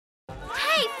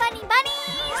funny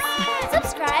bunnies!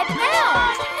 Subscribe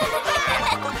now!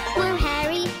 We're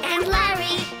Harry and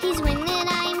Larry. He's winning,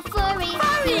 I'm furry.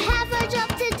 We have our job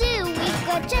to do. We've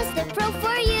got just the pro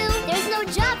for you. There's no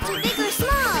job too big or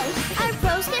small. Our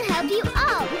pros can help you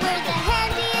all. We're the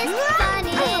handiest,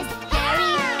 funniest.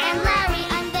 Harry and Larry,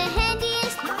 I'm the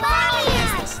handiest,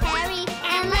 funniest. Harry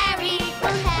and Larry,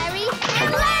 oh Harry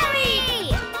and Larry.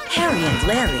 Harry and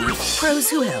Larry, pros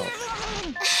who help.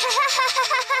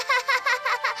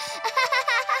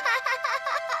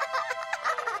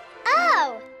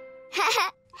 Oh!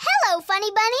 Hello,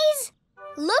 funny bunnies!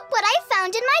 Look what I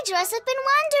found in my dress-up and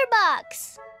wonder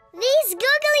box. These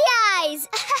googly eyes!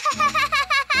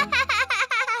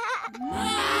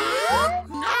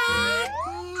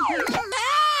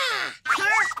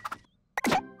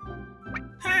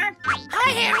 Hi,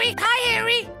 Harry! Hi,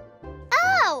 Harry!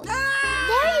 Oh!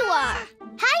 There you are!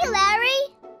 Hi, Larry!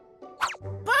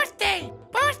 Birthday!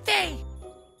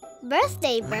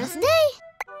 Birthday! Birthday?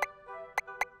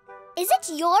 Is it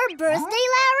your birthday,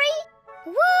 Larry?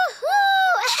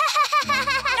 Woohoo!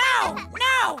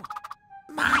 No!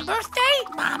 Mom birthday?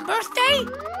 Mom birthday?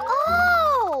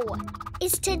 Oh!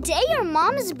 Is today your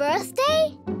mom's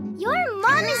birthday? Your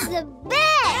mom is the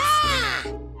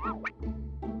best!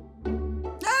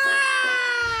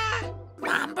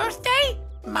 Mom birthday?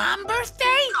 Mom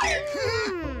birthday?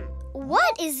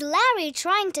 What is Larry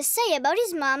trying to say about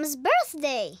his mom's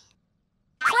birthday?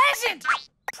 Present!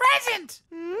 Present!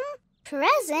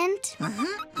 Present?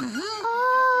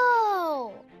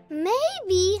 Oh!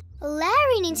 Maybe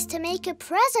Larry needs to make a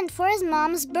present for his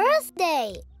mom's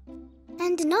birthday.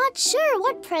 And not sure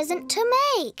what present to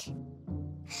make.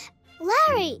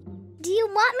 Larry, do you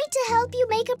want me to help you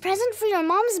make a present for your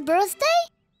mom's birthday?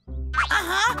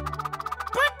 Uh-huh.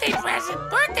 Birthday present!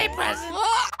 Birthday present!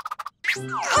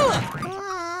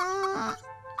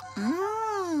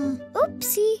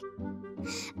 Oopsie.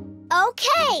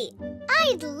 Okay,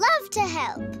 I'd love to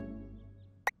help.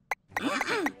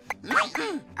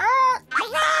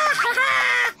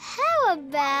 How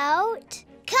about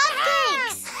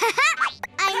cupcakes?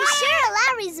 I'm sure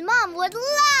Larry's mom would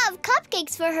love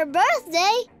cupcakes for her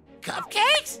birthday.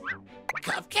 Cupcakes?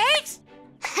 Cupcakes?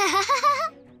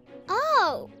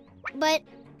 Oh, but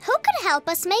who could help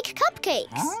us make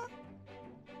cupcakes?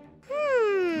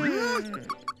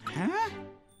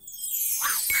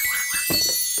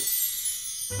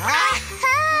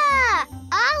 Aha!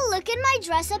 I'll look in my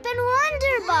dress-up and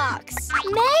wonder box.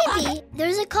 Maybe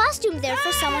there's a costume there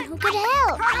for someone who could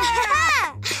help.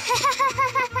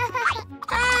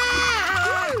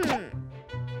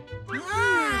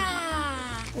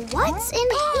 What's in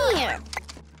here?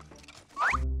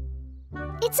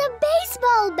 It's a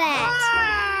baseball bat.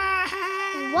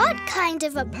 What kind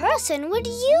of a person would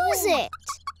use it?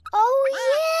 Oh,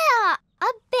 yeah!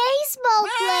 A baseball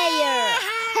player!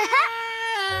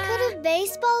 Could a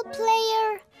baseball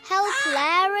player help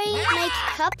Larry make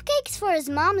cupcakes for his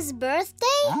mom's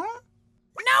birthday?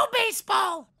 No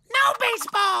baseball! No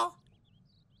baseball!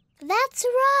 That's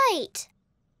right.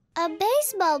 A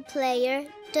baseball player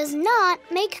does not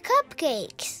make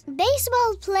cupcakes.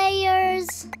 Baseball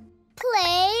players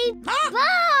play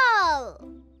ball.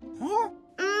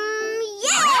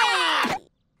 Yay!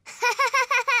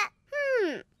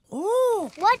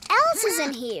 What else is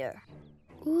in here?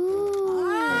 Ooh.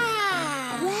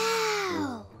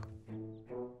 Wow.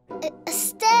 A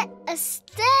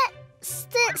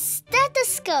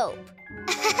stethoscope.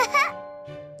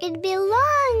 It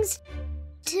belongs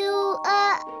to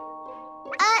a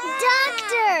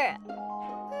doctor.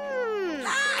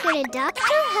 Could a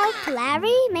doctor help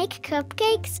Larry make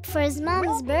cupcakes for his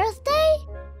mom's birthday?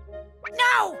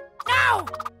 No! No!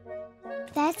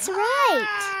 That's right.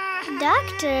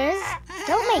 Doctors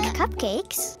don't make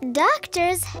cupcakes.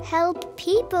 Doctors help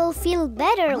people feel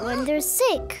better when they're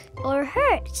sick or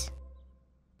hurt.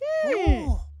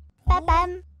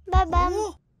 Ba-bam,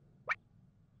 ba-bam.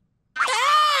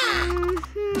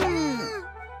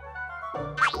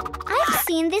 I've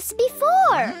seen this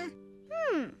before.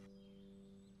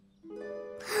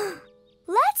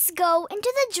 Let's go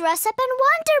into the dress-up and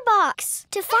wonder box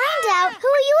to find out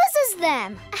who uses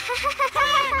them.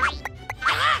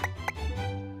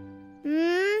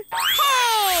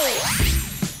 Hey!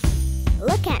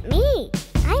 Look at me.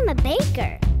 I'm a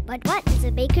baker. But what does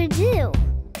a baker do?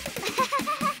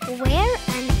 Wear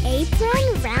an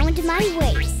apron round my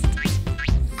waist.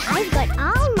 I've got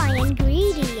all my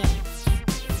ingredients.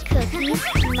 Cookies,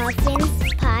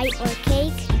 muffins, pie, or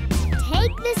cake.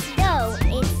 Take this dough.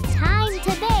 It's time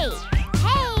to bake.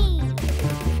 Hey!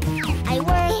 I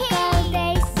work all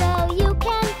day so you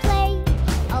can play.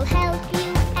 I'll help you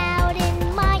out in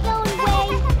my own way.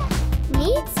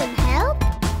 Need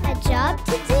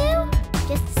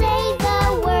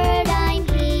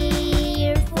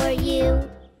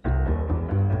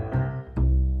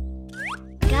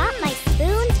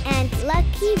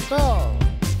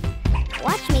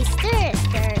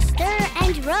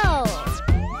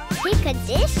a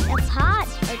dish, a pot,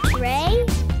 a tray,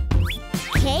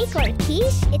 cake or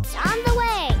quiche, it's on the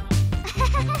way.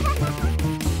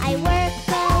 I work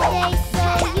all day so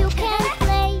you can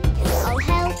play. I'll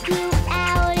help you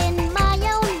out in my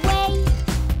own way.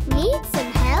 Need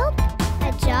some help?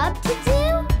 A job to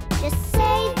do? Just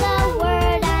say the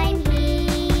word, I'm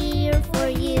here for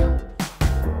you.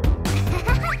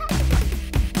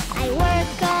 I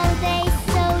work all day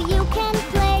so you can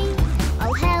play.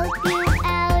 I'll help you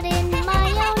out in my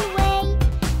own way.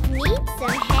 Need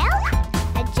some help?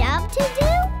 A job to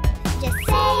do? Just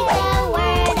say the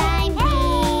word, I'm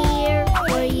here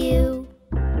for you.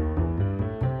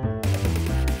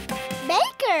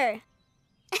 Baker!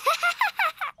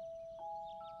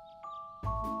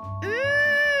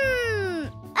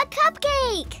 A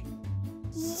cupcake!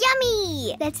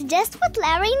 Yummy! That's just what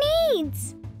Larry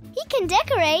needs. He can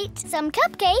decorate some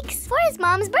cupcakes for his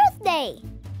mom's birthday.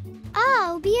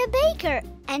 I'll be a baker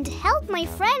and help my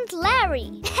friend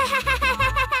Larry.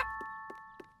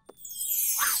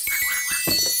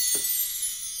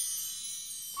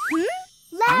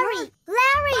 Larry!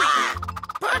 Larry!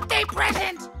 Birthday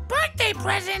present! Birthday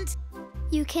present!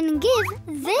 You can give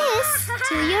this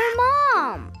to your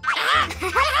mom.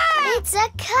 It's a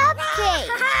cupcake.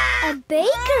 A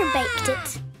baker baked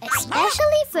it,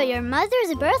 especially for your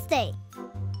mother's birthday.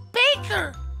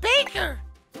 Baker! Baker!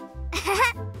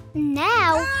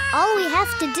 Now, all we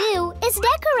have to do is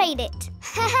decorate it.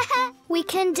 We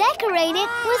can decorate it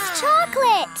with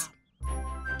chocolate.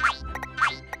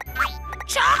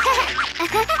 Chocolate!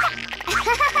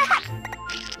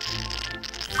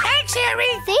 Thanks,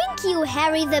 Harry! Thank you,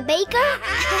 Harry the baker.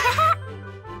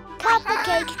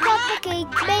 Cupcake,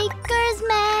 cupcake, baker's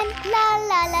man. La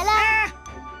la la la.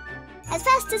 As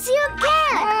fast as you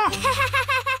can.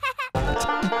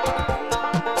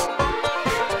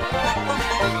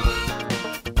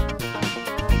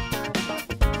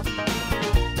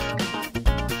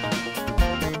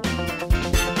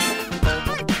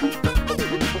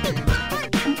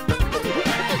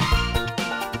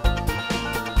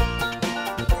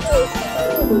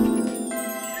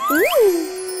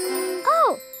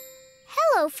 Oh,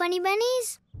 hello, funny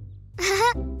bunnies.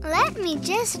 Let me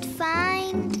just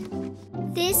find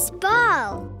this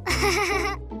ball.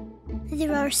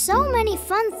 There are so many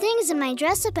fun things in my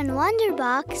Dress Up and Wonder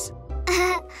box.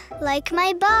 Like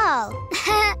my ball.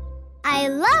 I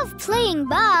love playing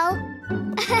ball.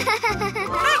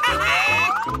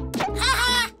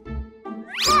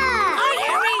 Hi,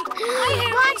 Harry! Hi,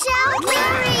 Harry! Watch out,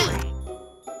 Larry!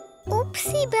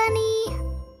 Oopsie bunny.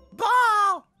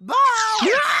 Ball! Ball!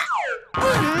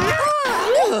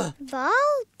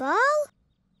 Ball?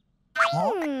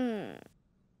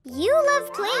 You love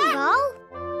playing ball?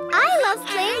 I love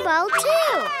playing ball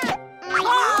too.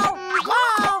 Ball!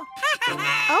 Ball!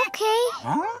 Okay.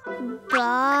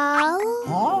 Ball?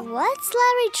 What's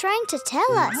Larry trying to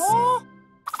tell us?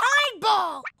 Find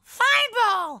ball! Find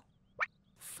ball!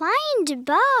 Find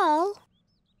ball?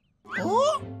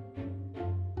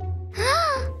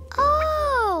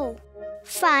 Oh!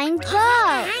 Find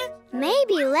ball.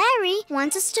 Maybe Larry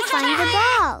wants us to find the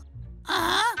ball.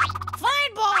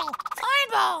 Find ball!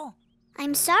 Find ball!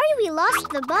 I'm sorry we lost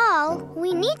the ball.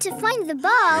 We need to find the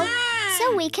ball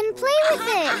so we can play with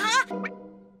it.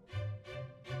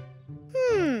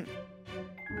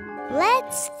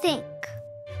 Let's think.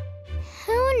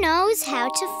 Who knows how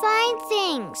to find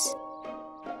things?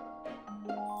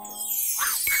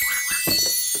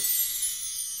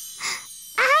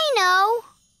 I know!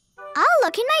 I'll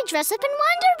look in my Dress Up and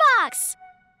Wonder box.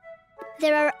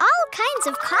 There are all kinds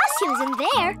of costumes in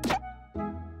there.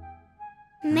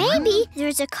 Maybe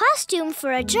there's a costume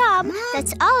for a job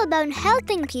that's all about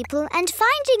helping people and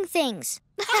finding things.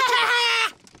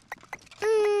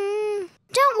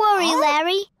 Don't worry,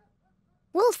 Larry.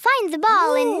 We'll find the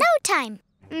ball in no time.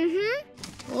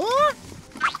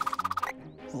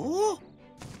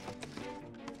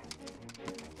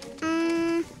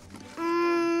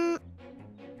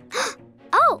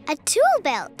 Oh, a tool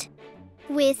belt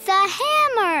with a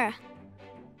hammer.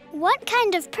 What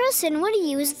kind of person would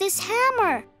use this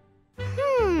hammer?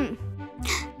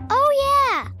 Oh,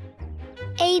 yeah.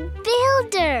 A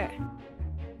builder.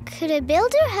 Could a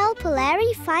builder help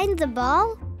Larry find the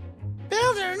ball?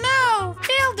 Builder, no!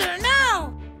 Builder,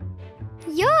 no!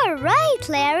 You're right,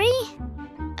 Larry.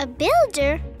 A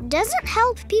builder doesn't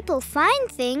help people find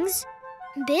things.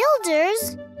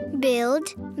 Builders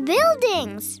build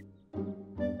buildings.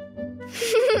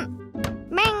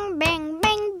 Bang, bang,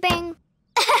 bang, bang.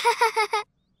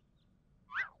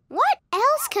 What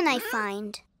else can I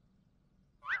find?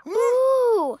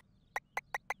 Ooh!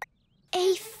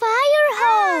 A fire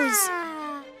hose!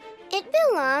 It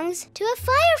belongs to a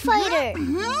firefighter.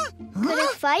 Could a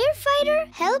firefighter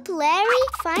help Larry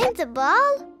find the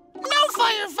ball? No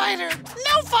firefighter!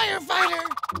 No firefighter!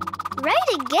 Right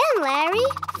again, Larry.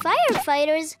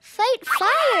 Firefighters fight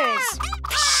fires.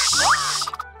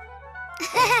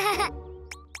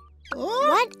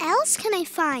 What else can I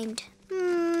find?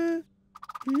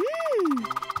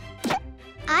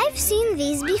 I've seen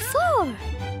these before.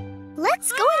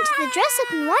 Let's go into the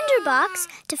dress-up and wonder box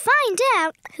to find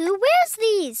out who wears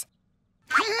these.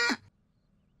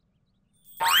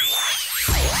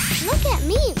 Look at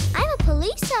me. I'm a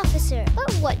police officer.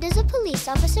 But what does a police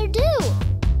officer do?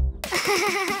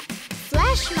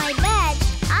 Flash my badge.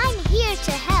 I'm here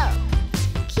to help.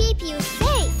 Keep you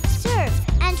safe, serve,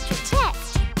 and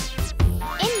protect.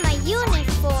 In my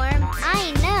uniform,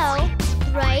 I know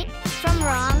right from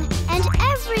wrong and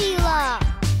every law.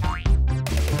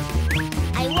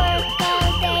 I work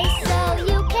all day so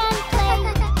you can play.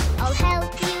 I'll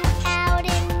help you out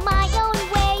in my own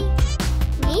way.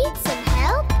 Need some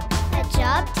help? A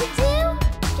job to do?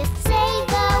 Just say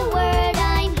the word,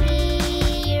 I'm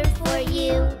here for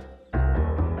you.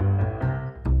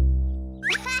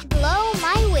 Blow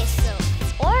my whistle.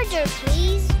 Order,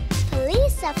 please.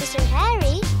 Police Officer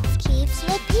Harry keeps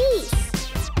the peace.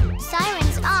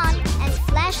 Sirens on and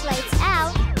flashlights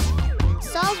out.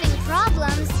 Solving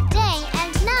problems day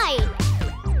and night.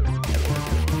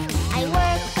 I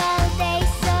work all day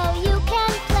so you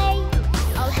can play.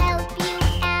 I'll help you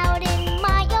out in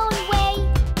my own way.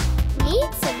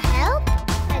 Need some help?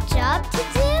 A job to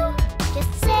do?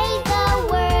 Just say the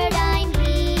word, I'm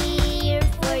here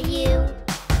for you.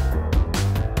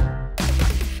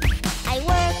 I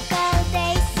work all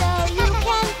day so you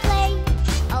can play.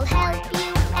 I'll help you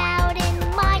out in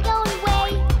my own way.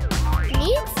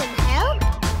 Need some help?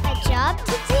 A job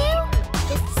to do?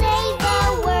 Just say the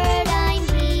word, I'm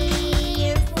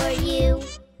here for you.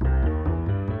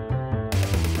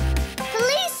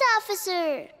 Police officer!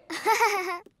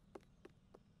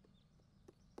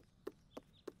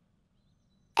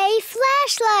 A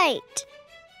flashlight!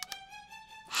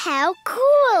 How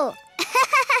cool!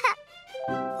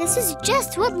 This is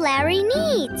just what Larry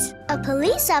needs. A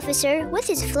police officer with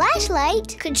his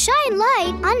flashlight could shine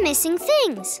light on missing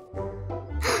things.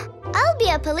 I'll be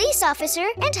a police officer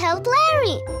and help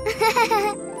Larry.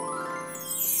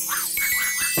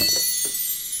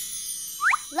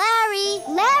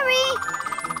 Larry!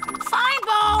 Fine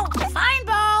ball! Fine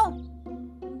ball!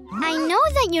 I know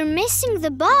that you're missing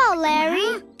the ball,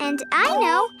 Larry, and I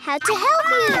know how to help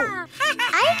you.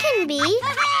 I can be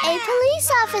a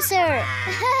police officer.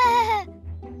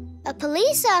 A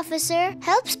police officer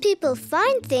helps people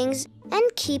find things and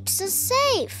keeps us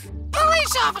safe.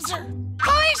 Police officer!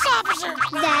 Police officer!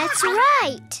 That's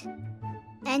right.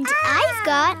 And I've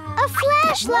got a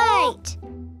flashlight.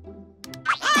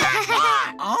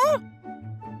 Oh?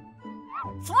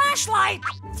 Flashlight!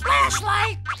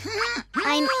 Flashlight!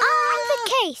 I'm on the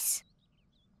case.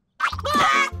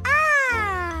 Huh?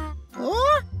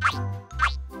 Oh?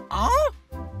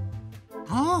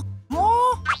 Huh?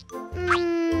 Oh?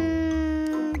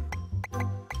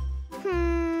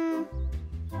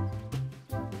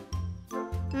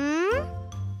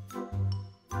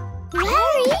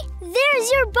 Larry, there's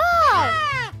your ball.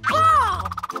 Ball!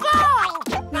 Ball!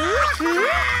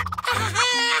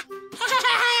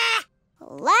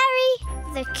 Larry,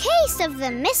 the case of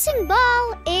the missing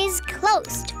ball is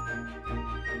closed.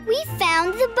 We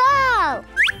found the ball.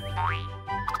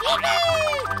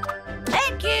 Yippee!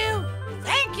 Thank you!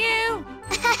 Thank you!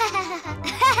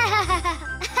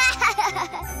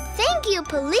 Thank you,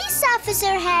 Police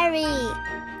Officer Harry.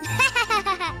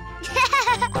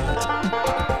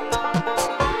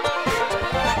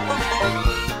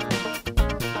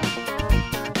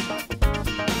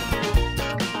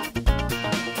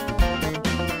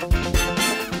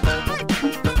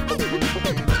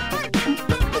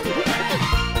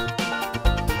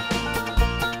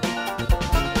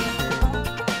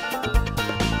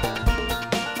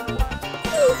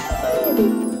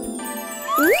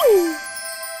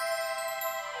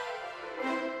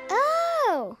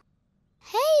 Oh,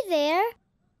 hey there.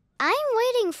 I'm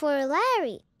waiting for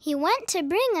Larry. He went to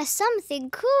bring us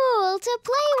something cool to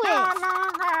play with.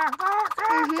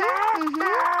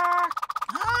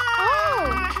 Oh,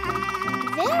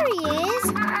 there he is.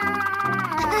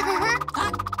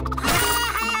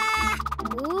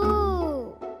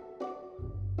 Ooh.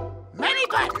 Many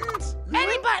buttons!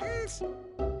 Many buttons!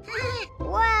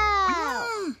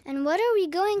 Wow. And what are we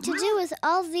going to do with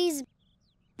all these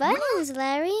buttons,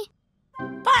 Larry?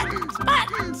 Buttons!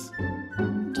 Buttons!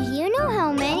 Do you know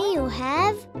how many you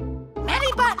have?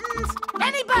 Many buttons!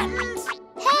 Many buttons!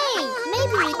 Hey,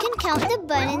 maybe we can count count the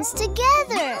buttons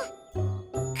together.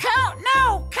 Count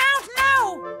no! Count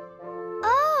no!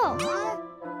 Oh,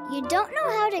 you don't know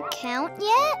how to count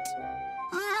yet?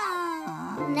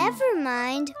 Never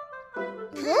mind.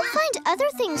 We'll find other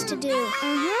things to do.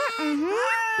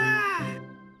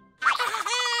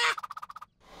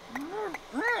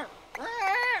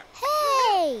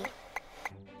 Hey!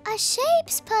 A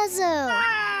shapes puzzle.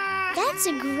 That's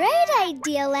a great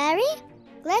idea, Larry.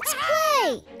 Let's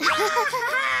play.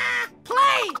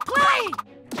 Play!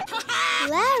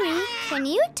 Larry, can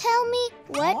you tell me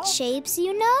what shapes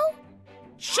you know?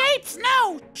 Shapes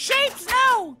no! Shapes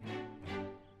no!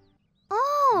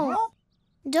 Oh,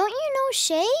 don't you know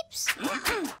shapes?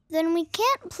 Then we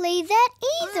can't play that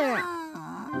either.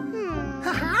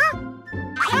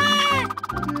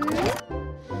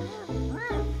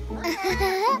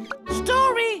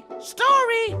 Story!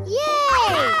 Story!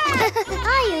 Yay!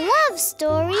 I love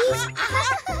stories.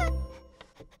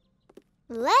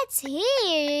 Let's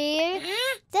hear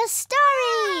the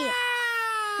story.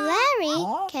 Larry,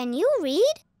 can you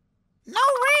read? No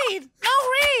read! No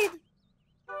read!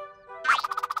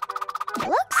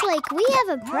 Looks like we have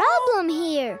a problem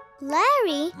here.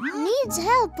 Larry needs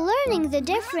help learning the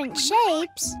different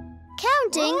shapes,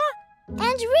 counting, and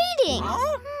reading.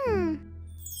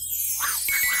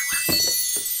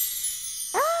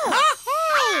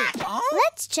 Hey!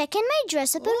 Let's check in my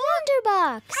dress-up and wonder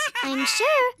box. I'm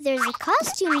sure there's a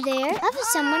costume there of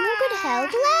someone who could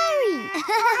help Larry.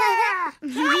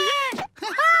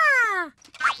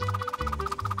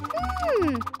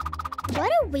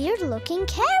 What a weird-looking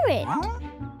carrot.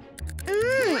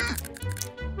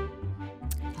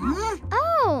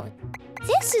 Oh,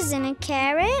 this isn't a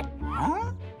carrot.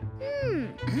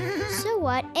 So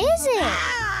what is it?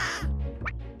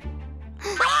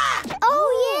 Oh,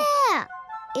 yeah!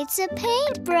 It's a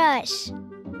paintbrush.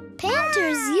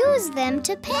 Painters use them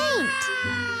to paint.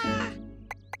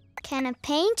 Can a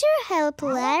painter help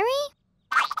Larry?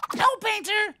 No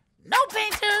painter! No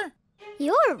painter!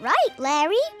 You're right,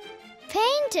 Larry.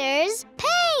 Painters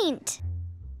paint.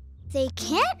 They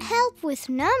can't help with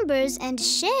numbers and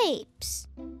shapes.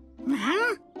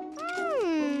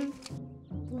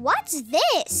 What's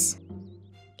this?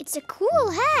 It's a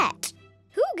cool hat.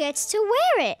 Who gets to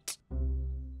wear it?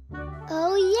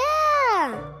 Oh,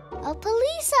 yeah! A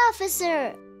police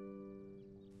officer.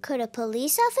 Could a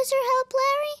police officer help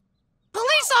Larry?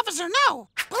 Police officer, no!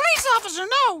 Police officer,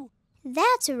 no!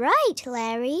 That's right,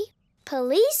 Larry.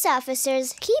 Police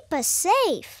officers keep us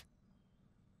safe.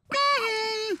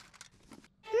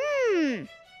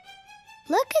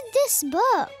 Look at this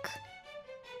book.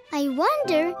 I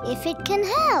wonder if it can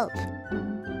help.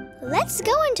 Let's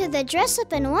go into the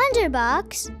dress-up and wonder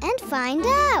box and find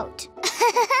out.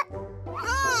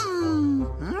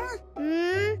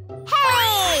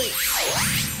 Hey!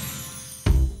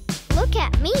 Look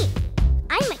at me.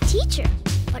 I'm a teacher.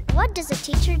 But what does a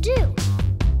teacher do?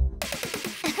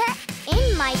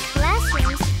 In my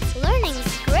classrooms,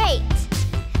 learning's great.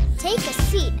 Take a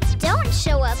seat. Don't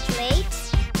show up late.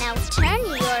 Now turn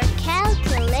your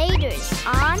calculators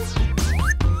on.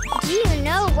 Do you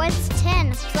know what's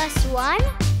 10 plus 1?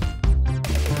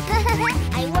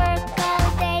 I work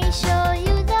all day, show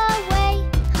you the way.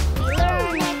 We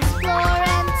learn, explore,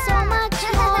 and so much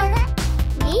more.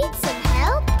 Need some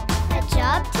help? A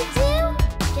job to do?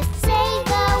 Just say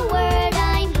the word,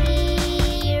 I'm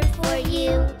here for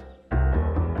you.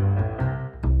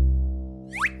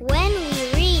 When we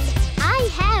read, I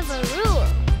have a rule.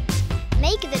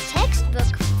 Make the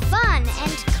textbook fun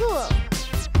and cool.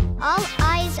 All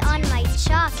eyes on my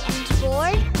chalk and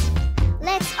board.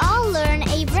 Let's all learn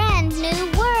a brand new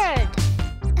word.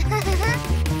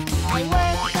 I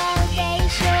work all day,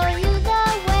 show you the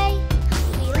way.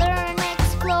 We learn,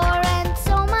 explore, and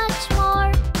so much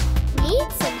more.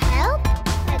 Need some help?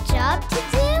 A job to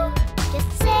do? Just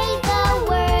say the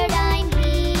word, I'm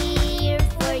here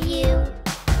for you.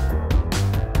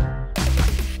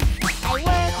 I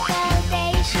work all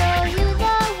day, show you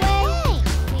the way.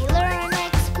 We learn,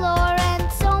 explore, and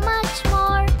so much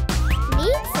more.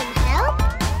 Need some help?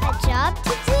 A job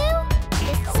to do?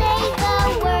 Just say the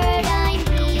word, I'm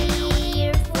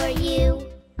here for you.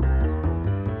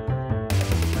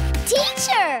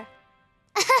 Teacher!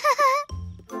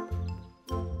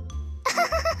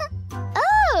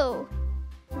 Oh!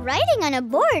 Writing on a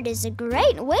board is a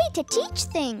great way to teach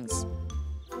things.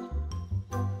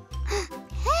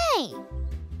 Hey!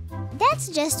 That's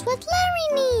just what Larry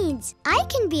needs. I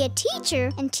can be a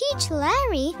teacher and teach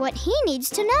Larry what he needs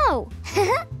to know.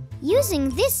 Using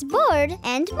this board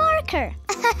and marker.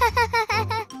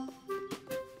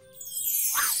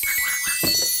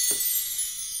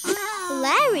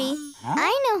 Larry,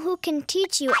 I know who can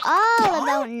teach you all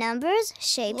about numbers,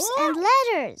 shapes, and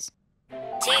letters.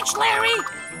 Teach Larry!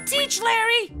 Teach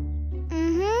Larry!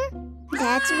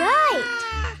 That's right.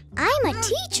 I'm a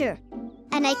teacher,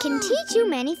 and I can teach you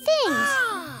many things.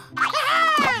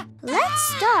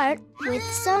 Let's start with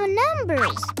some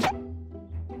numbers.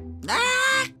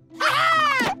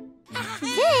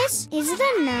 This is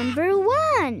the number 1.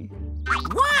 1!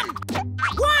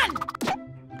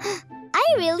 I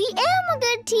really am a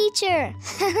good teacher.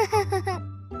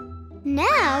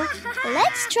 Now,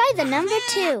 let's try the number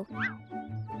 2.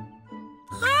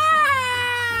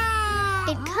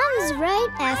 It comes right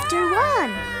after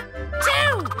 1.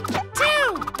 2!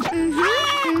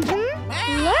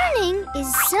 Learning is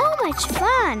so much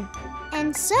fun,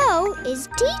 and so is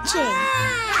teaching.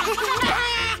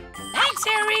 Thanks,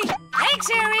 Harry! Thanks,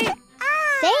 Harry!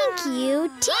 Thank you,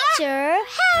 Teacher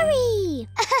Harry.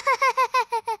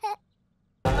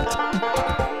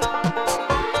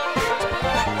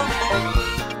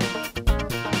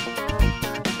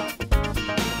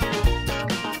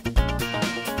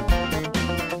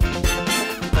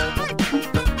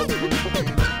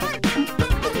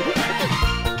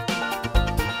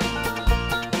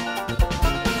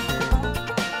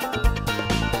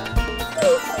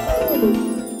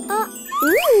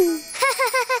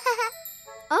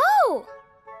 Oh!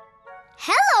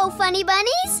 Hello, funny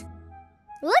bunnies!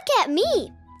 Look at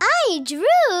me! I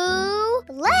drew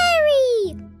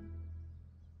Larry!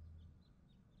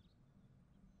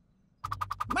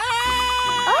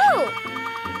 Oh!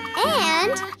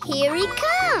 And here he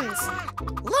comes!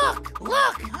 Look!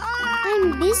 Look!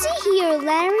 I'm busy here,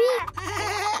 Larry.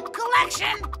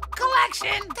 Collection!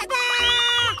 Collection!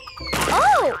 Ta-da!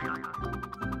 Oh!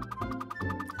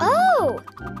 Oh!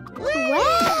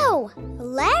 Wow!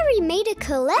 Larry made a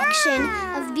collection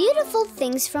of beautiful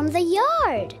things from the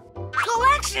yard.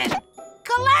 Collection!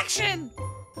 Collection!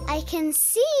 I can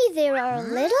see there are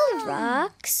little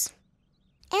rocks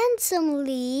and some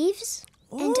leaves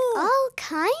and all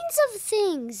kinds of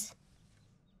things.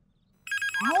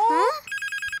 Huh?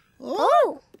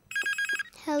 Oh!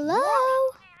 Hello?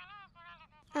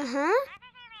 Uh-huh.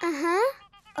 Uh-huh.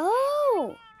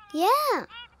 Oh! Yeah.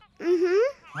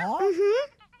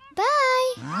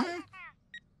 Bye.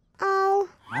 Oh.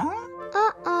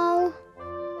 Uh-oh.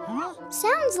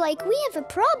 Sounds like we have a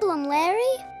problem,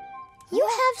 Larry. You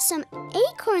have some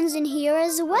acorns in here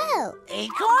as well.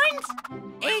 Acorns?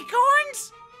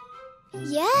 Acorns?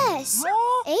 Yes,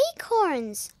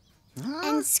 acorns.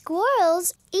 And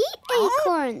squirrels eat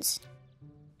acorns.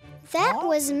 That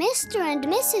was Mr. and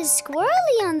Mrs.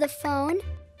 Squirrely on the phone.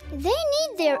 They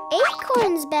need their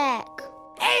acorns back.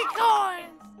 Acorns!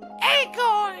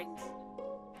 Acorns!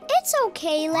 It's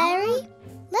okay, Larry.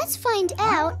 Let's find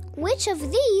out which of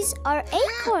these are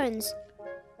acorns.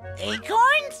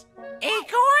 Acorns?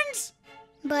 Acorns?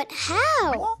 But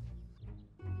how?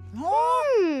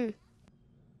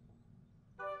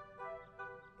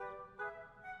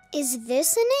 Is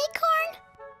this an acorn?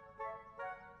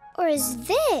 Or is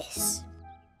this?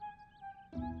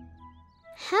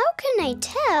 How can I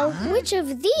tell which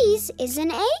of these is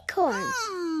an acorn?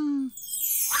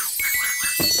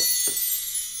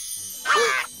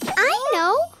 I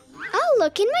know! I'll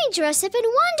look in my dress-up and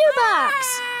wonder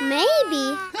box.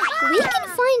 Maybe we can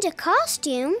find a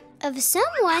costume of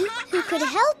someone who could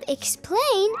help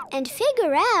explain and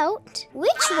figure out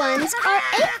which ones are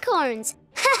acorns.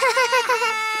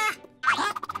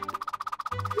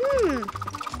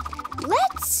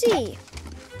 Let's see.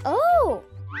 Oh,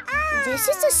 this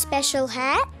is a special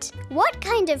hat. What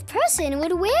kind of person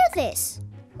would wear this?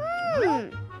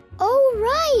 Oh,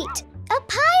 right. A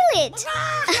pilot.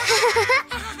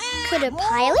 Could a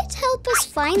pilot help us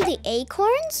find the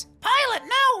acorns? Pilot,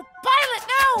 no! Pilot,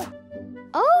 no!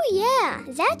 Oh, yeah,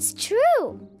 that's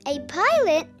true. A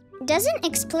pilot doesn't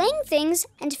explain things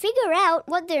and figure out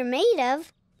what they're made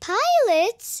of.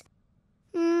 Pilots,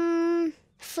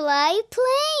 fly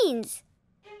planes.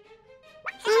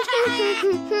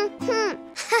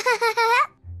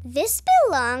 This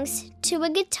belongs to a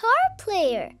guitar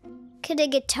player. Could a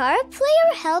guitar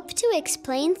player help to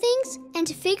explain things and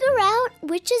figure out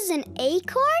which is an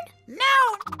acorn?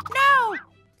 No! No!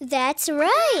 That's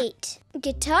right.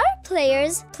 Guitar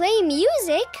players play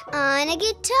music on a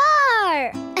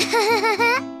guitar.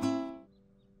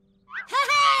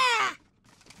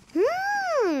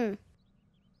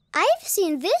 I've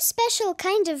seen this special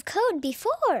kind of code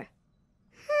before.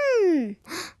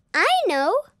 I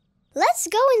know. Let's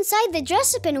go inside the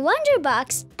dress-up and wonder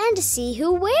box and see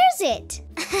who wears it.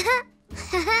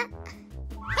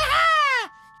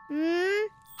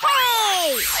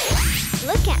 Hey!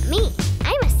 Look at me.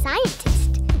 I'm a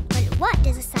scientist. But what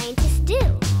does a scientist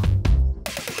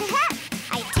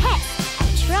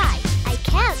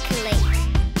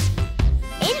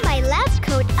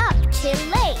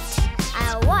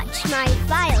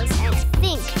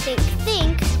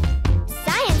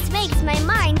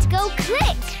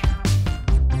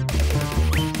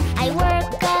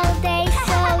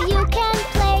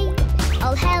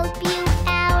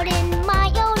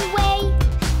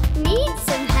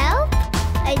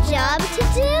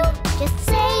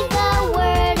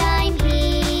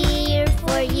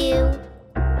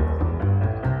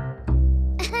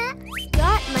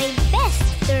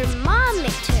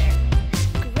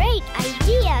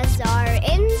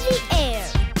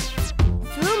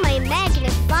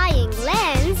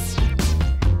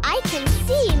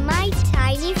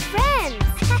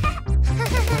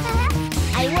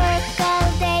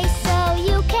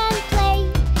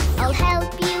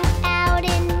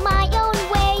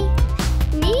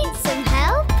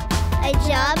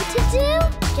job to do?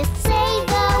 Just say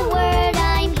the word,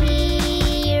 I'm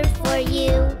here for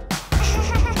you.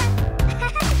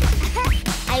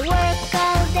 I work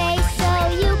all day so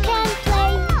you can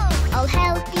play. I'll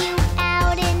help you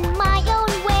out in my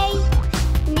own way.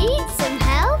 Need some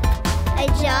help? A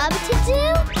job to do?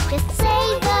 Just say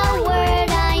the word,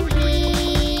 I'm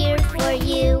here for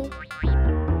you.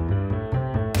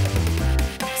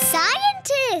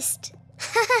 Scientist!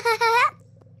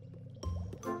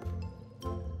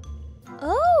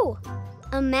 Oh,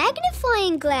 a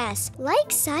magnifying glass,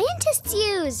 like scientists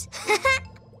use.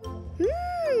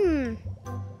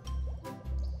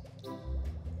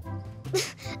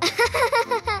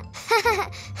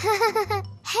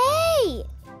 Hey!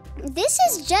 This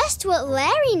is just what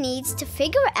Larry needs to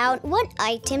figure out what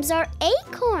items are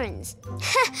acorns.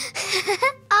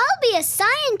 I'll be a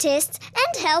scientist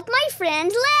and help my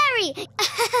friend Larry.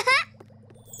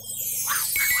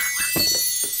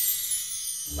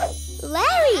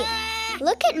 Larry,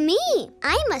 look at me.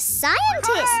 I'm a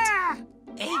scientist.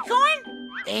 Acorn?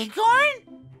 Acorn?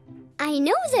 I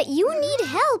know that you need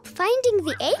help finding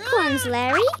the acorns,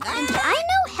 Larry, and I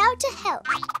know how to help.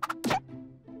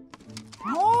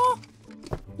 Oh,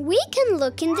 We can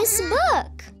look in this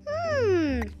book.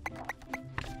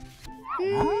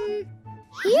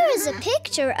 Here is a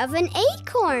picture of an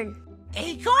acorn.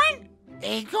 acorn?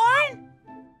 Acorn?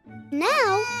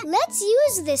 Now, let's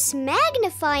use this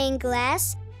magnifying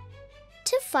glass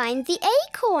to find the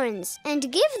acorns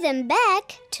and give them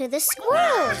back to the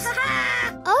squirrels.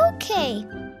 Okay,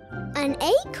 an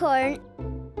acorn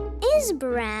is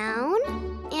brown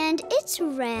and it's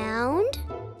round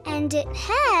and it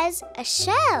has a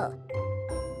shell.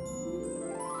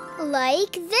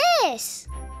 Like this.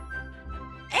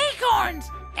 Acorns!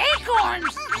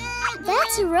 Acorns!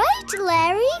 That's right,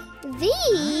 Larry.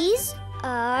 These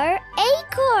are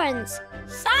acorns.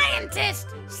 Scientist!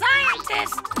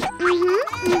 Scientist!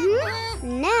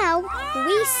 Now,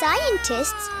 we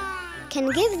scientists can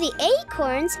give the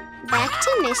acorns back to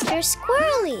Mr.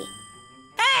 Squirrely.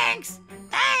 Thanks!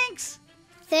 Thanks!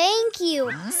 Thank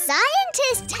you,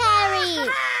 Scientist Harry!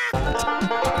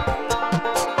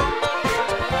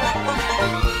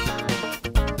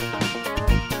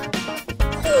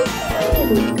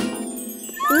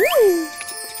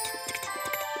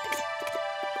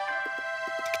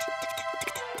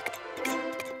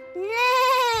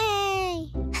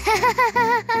 Nay!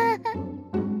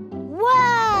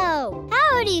 Whoa!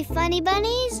 Howdy, funny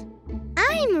bunnies!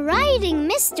 I'm riding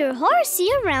Mr. Horsey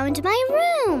around my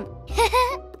room.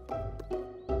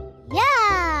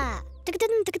 Yeah!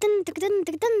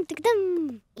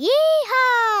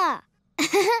 Yeehaw!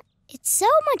 It's so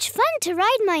much fun to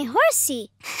ride my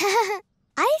horsey.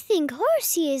 I think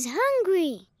Horsey is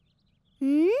hungry.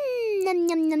 Nom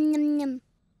nom nom nom nom.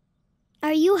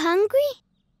 Are you hungry?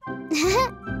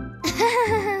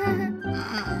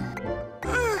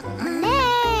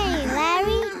 Hey,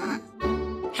 Larry.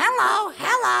 Hello,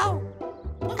 hello!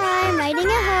 I'm riding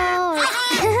a horse.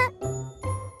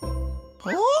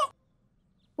 Who?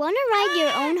 Wanna ride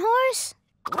your own horse?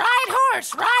 Ride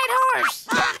horse! Ride horse!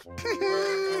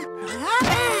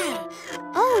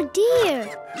 Oh dear.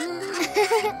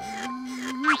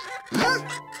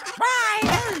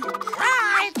 Ride!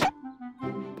 Ride!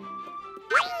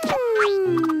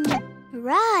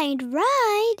 Ride,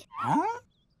 ride. Huh?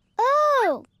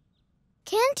 Oh,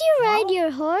 can't you ride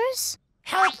your horse?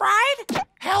 Help ride?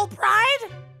 Help ride?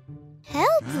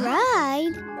 Help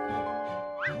ride?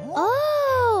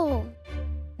 Oh,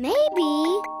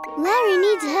 maybe Larry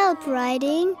needs help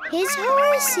riding his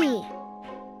horsey.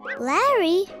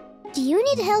 Larry, do you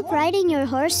need help riding your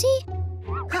horsey?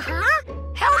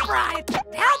 Help ride!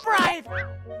 Help ride!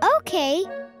 Okay,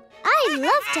 I'd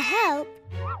love to help,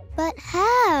 but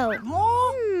how?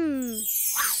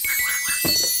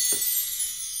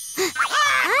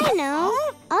 I know.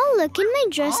 I'll look in my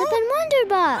dress-up and wonder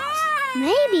box.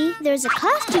 Maybe there's a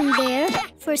costume there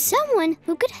for someone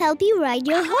who could help you ride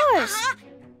your horse.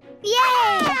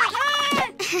 Yay!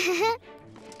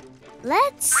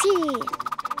 Let's see.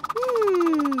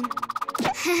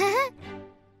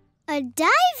 A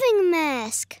diving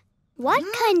mask. What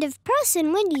kind of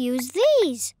person would use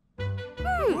these?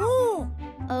 Oh,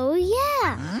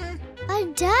 yeah. A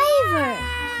diver.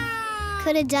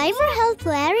 Could a diver help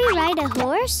Larry ride a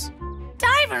horse?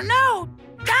 Diver, no!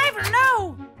 Diver,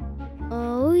 no!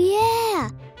 Oh, yeah.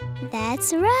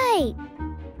 That's right.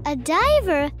 A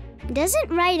diver doesn't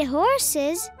ride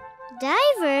horses.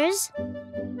 Divers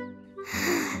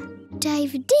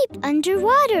dive deep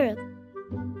underwater.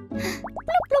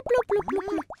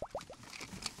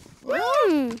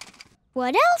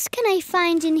 What else can I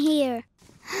find in here?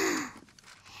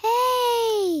 Hey!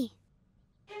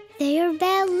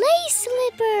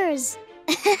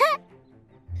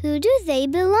 Who do they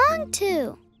belong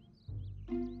to?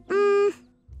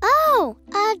 Oh,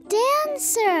 a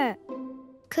dancer.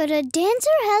 Could a dancer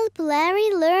help Larry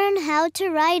learn how to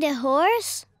ride a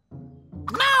horse?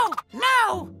 No!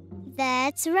 No!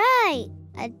 That's right.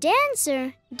 A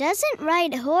dancer doesn't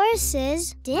ride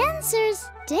horses. Dancers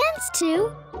dance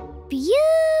to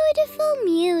beautiful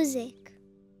music.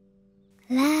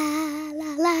 La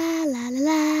la la la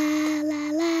la la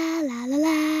la la la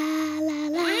la la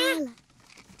la la.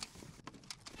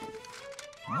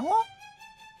 Oh?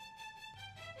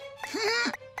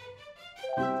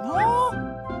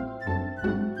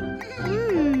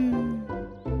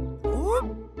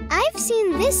 I've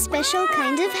seen this special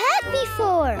kind of hat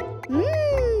before.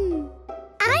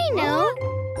 I know.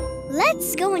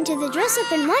 Let's go into the Dress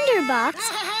Up and Wonder box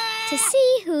to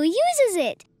see who uses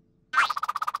it.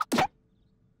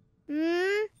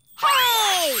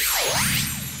 Hey!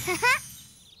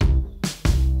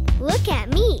 Look at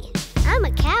me. I'm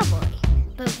a cowboy.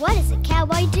 But what does a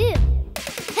cowboy do?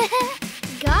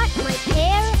 Got my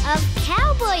pair of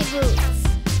cowboy boots.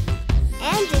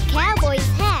 And a cowboy's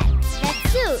hat that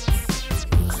suits.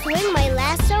 Swing my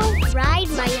lasso, ride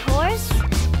my horse.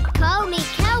 Call me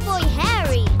Cowboy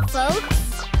Harry,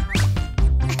 folks.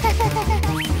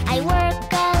 I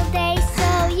work all day so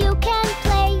you can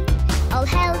play. I'll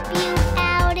help you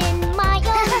out in my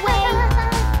own way.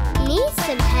 Need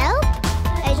some help?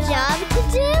 A job to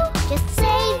do? Just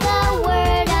say the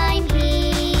word, I'm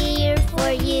here for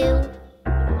you.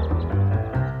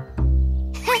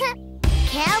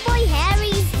 Cowboy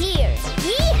Harry's here.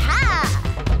 Yee-haw!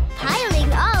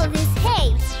 Piling all this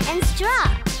hay and straw.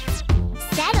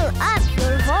 Saddle up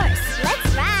your horse. Let's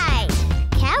ride.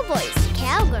 Cowboys,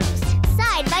 cowgirls,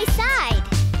 side by side.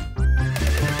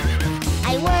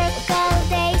 I work all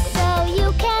day so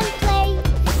you can play.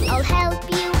 I'll help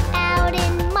you out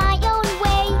in my own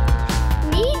way.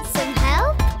 Need some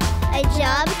help? A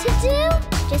job to do?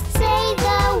 Just say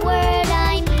the word,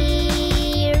 I'm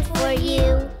here for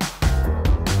you.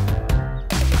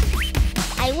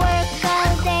 I work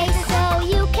all day so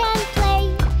you can play.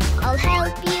 I'll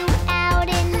help you out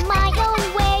in my own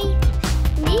way.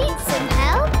 Need some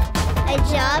help? A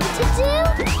job to do?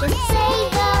 Just say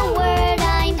the word,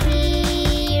 I'm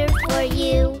here for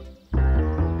you.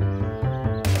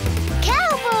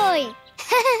 Cowboy!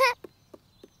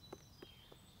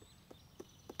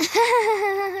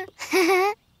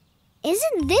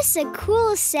 Isn't this a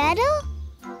cool saddle?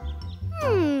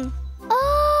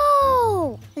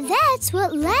 Oh, that's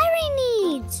what Larry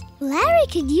needs. Larry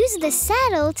could use the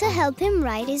saddle to help him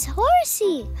ride his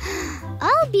horsey.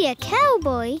 I'll be a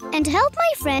cowboy and help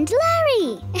my friend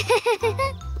Larry.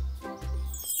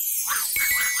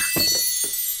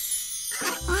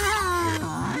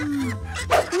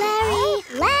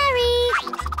 Larry!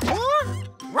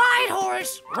 Ride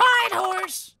horse! Ride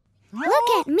horse! Look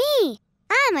at me.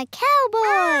 I'm a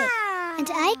cowboy. And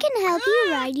I can help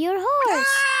you ride your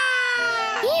horse.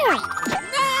 Here,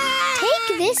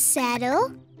 take this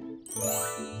saddle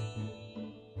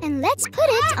and let's put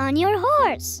it on your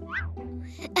horse.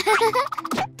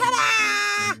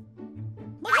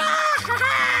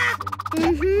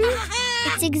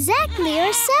 It's exactly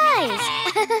your size.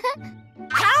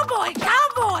 Cowboy!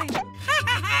 Cowboy!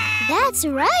 That's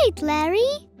right,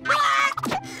 Larry.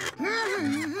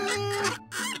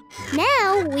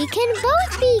 Now we can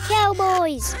both be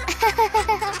cowboys.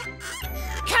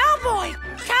 Cowboy!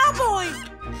 Cowboy!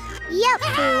 Yup,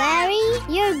 Larry,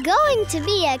 you're going to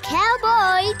be a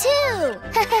cowboy too.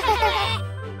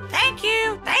 Thank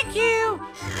you! Thank you!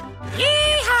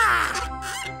 Yee-haw!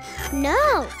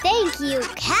 No, thank you,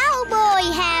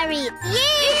 Cowboy Harry.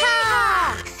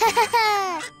 Yee-haw!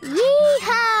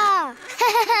 Yee-haw!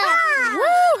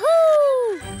 Woo-hoo!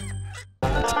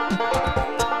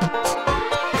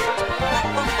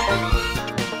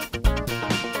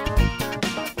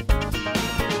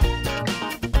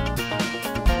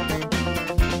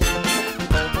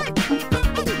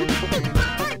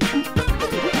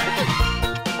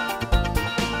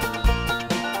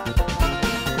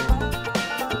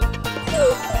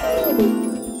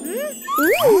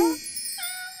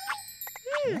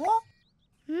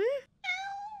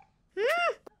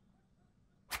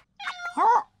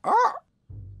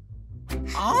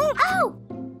 Oh!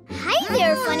 Hi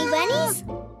there, funny bunnies.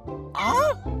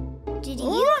 Did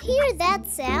you hear that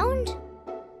sound?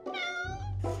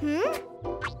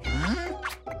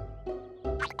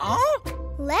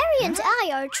 Larry and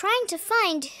I are trying to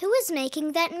find who is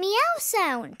making that meow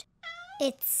sound.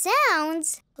 It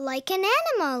sounds like an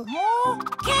animal.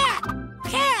 Cat!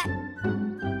 Cat!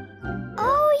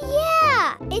 Oh,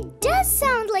 yeah! It does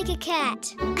sound like a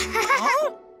cat.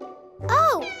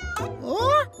 Oh!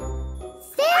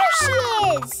 There she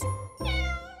is!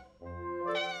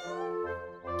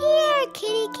 Here,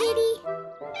 kitty kitty.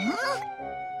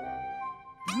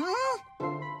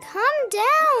 Come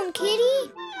down,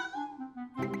 kitty.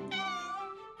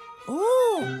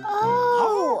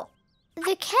 Oh!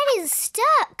 The cat is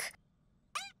stuck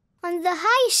on the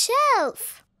high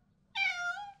shelf.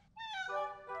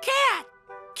 Cat!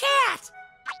 Cat!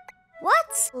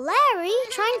 What's Larry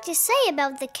trying to say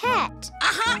about the cat?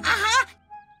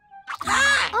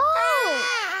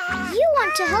 Oh! You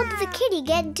want to help the kitty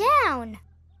get down.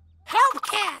 Help,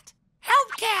 cat!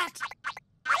 Help, cat!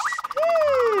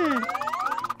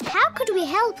 How could we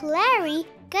help Larry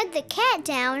get the cat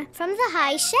down from the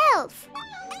high shelf?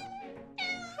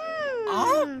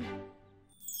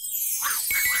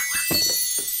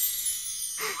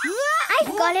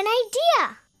 I've got an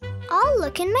idea. I'll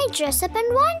look in my Dress Up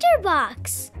and Wonder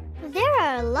box. There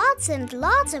are lots and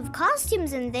lots of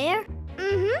costumes in there.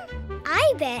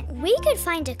 I bet we could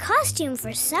find a costume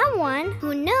for someone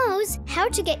who knows how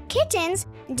to get kittens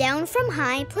down from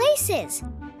high places.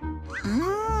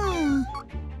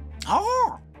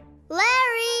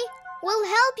 Larry, we'll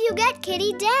help you get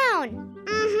Kitty down.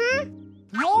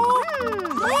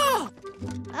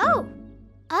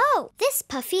 Oh, this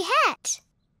puffy hat.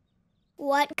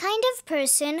 What kind of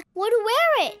person would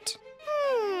wear it?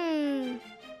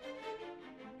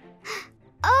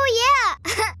 Oh yeah,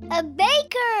 a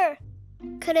baker.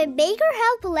 Could a baker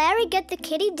help Larry get the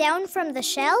kitty down from the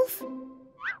shelf?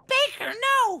 Baker,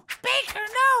 no! Baker,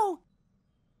 no!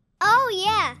 Oh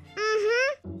yeah,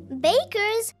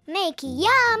 Bakers make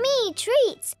yummy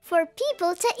treats for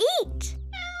people to eat.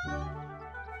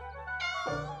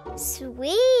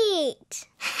 Sweet.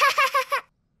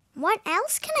 What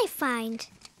else can I find?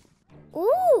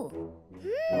 Ooh,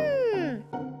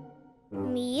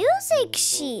 music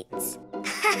sheets.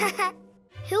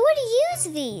 Who would use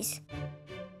these?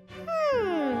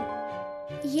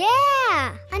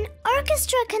 Yeah, an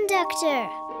orchestra conductor.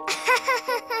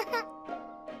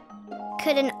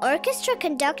 Could an orchestra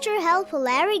conductor help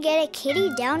Larry get a kitty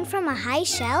down from a high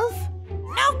shelf?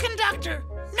 No conductor!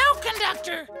 No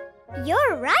conductor!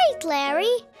 You're right,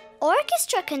 Larry.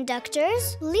 Orchestra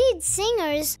conductors lead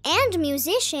singers and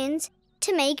musicians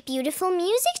to make beautiful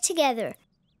music together.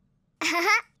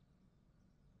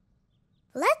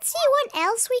 Let's see what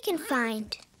else we can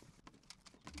find.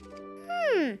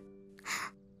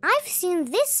 I've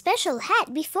seen this special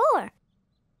hat before.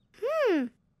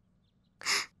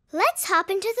 Let's hop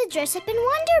into the Dress Up and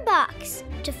Wonder box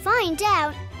to find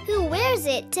out who wears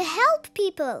it to help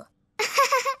people.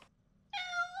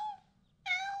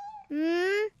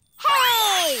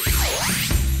 Hey!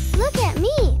 Look at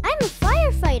me. I'm a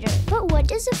firefighter. But what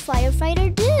does a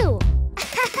firefighter do?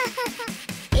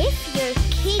 If your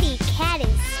kitty cat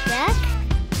is stuck,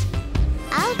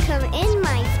 I'll come in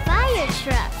my fire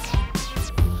truck.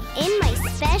 In my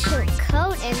special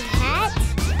coat and hat,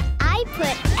 I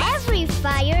put every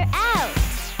fire out.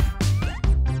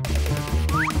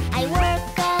 I work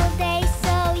all day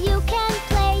so you can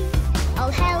play.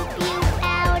 I'll help you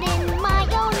out in my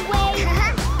own way.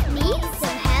 Need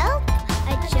some help?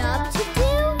 A job to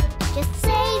do? Just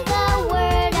say the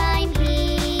word, I'm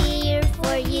here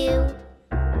for you.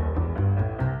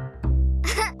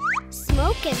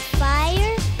 Smoke and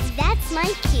fire, that's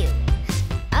my cue.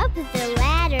 Up the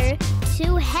ladder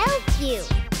to help you.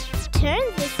 Turn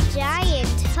this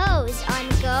giant hose on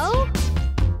go.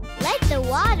 Let the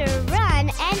water run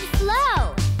and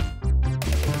flow.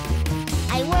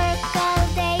 I work all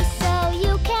day so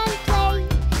you can play.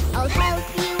 I'll help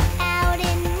you out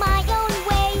in my own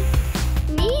way.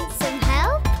 Need some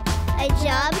help? A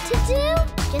job to do?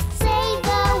 Just say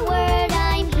the word,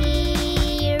 I'm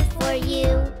here for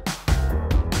you.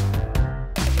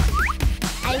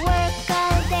 I work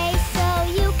all day so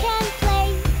you can play.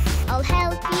 I'll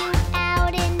help you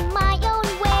out in my own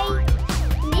way.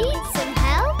 Need some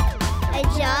help? A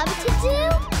job to do?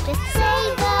 Just say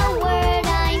the word,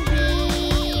 I'm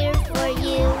here for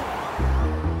you.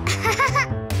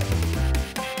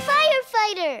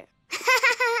 Firefighter!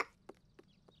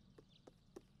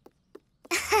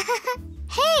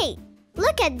 Hey,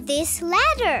 look at this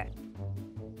ladder.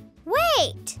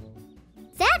 Wait,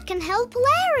 that can help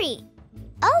Larry.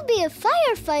 I'll be a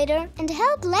firefighter and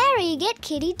help Larry get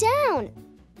Kitty down.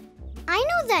 I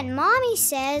know that Mommy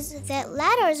says that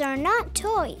ladders are not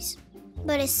toys,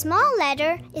 but a small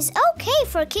ladder is okay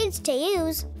for kids to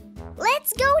use.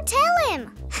 Let's go tell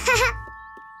him.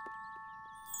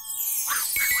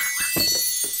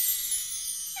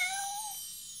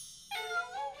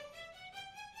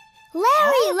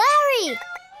 Larry!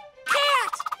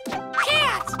 Cat!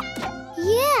 Cat!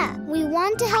 Yeah, we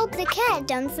want to help the cat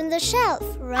down from the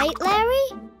shelf, right,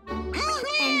 Larry?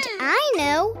 And I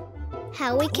know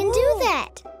how we can do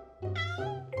that.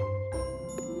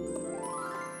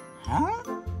 Huh?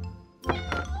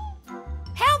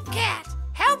 Help, cat!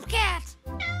 Help, cat!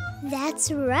 That's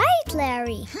right,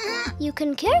 Larry. You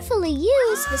can carefully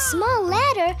use the small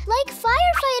ladder like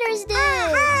firefighters do.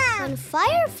 When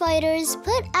firefighters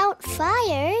put out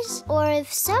fires, or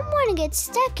if someone gets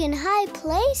stuck in high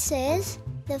places,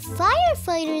 the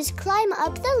firefighters climb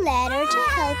up the ladder to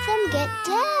help them get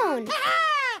down.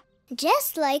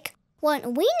 Just like what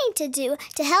we need to do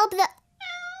to help the...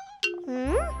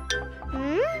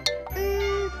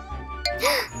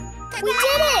 We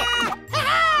did it!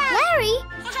 Larry,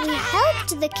 we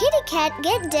helped the kitty cat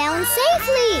get down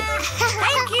safely.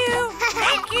 Thank you!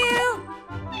 Thank you!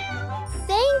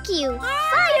 Thank you,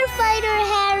 Firefighter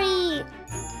Harry.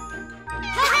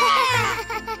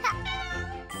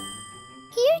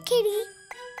 Here, kitty.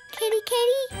 Kitty,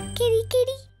 kitty, kitty,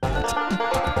 kitty.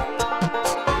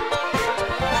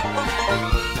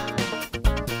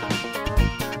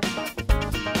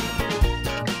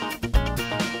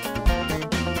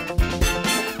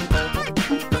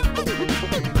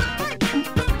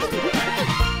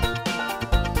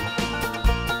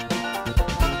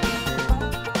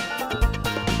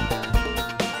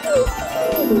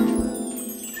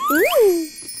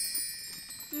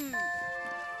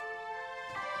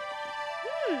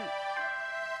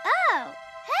 Oh,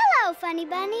 hello, funny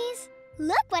bunnies.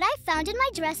 Look what I found in my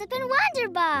dress-up and wonder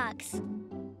box.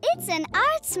 It's an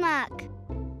art smock.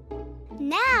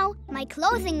 Now, my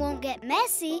clothing won't get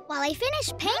messy while I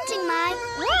finish painting my...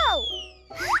 Whoa!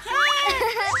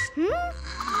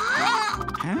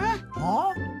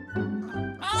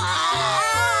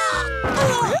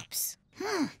 Oops.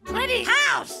 Pretty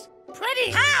house!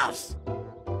 Pretty house!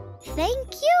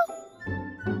 Thank you.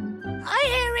 Hi,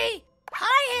 Harry!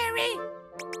 Hi, Harry!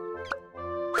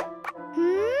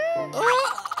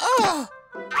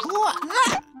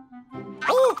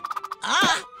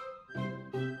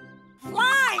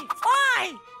 Fly!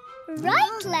 Fly!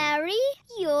 Right, Larry.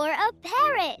 You're a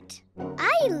parrot.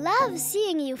 I love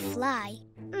seeing you fly.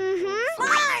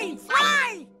 Fly!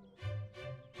 Fly!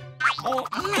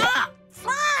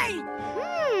 Fly!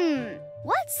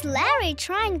 What's Larry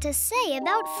trying to say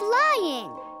about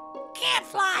flying? Can't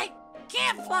fly!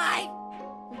 Can't fly!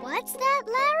 What's that,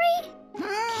 Larry?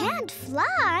 Can't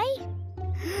fly?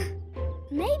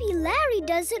 Maybe Larry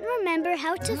doesn't remember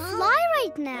how to fly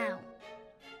right now.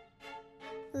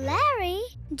 Larry,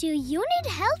 do you need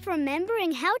help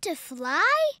remembering how to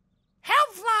fly?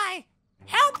 Help fly!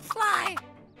 Help fly!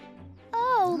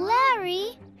 Oh,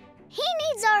 Larry, he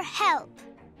needs our help.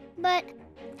 But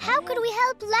how could we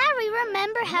help Larry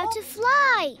remember how to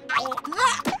fly?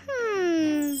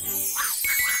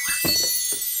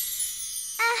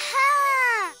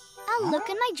 Aha! I'll look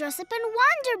in my dress-up and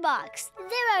wonder box.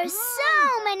 There are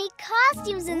so many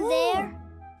costumes in there.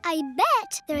 I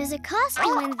bet there is a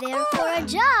costume in there for a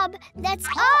job that's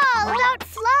all about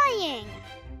flying.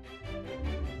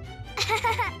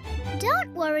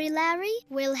 Don't worry, Larry.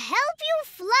 We'll help you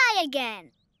fly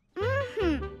again.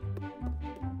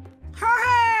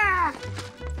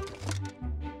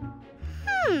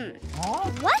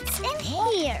 What's in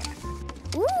here?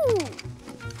 Ooh.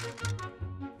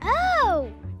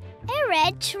 Oh, a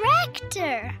red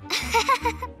tractor.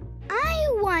 I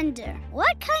wonder,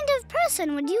 what kind of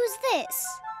person would use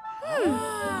this?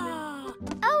 Oh,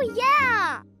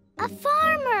 yeah, a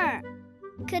farmer.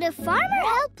 Could a farmer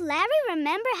help Larry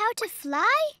remember how to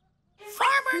fly?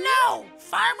 Farmer, no!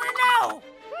 Farmer, no!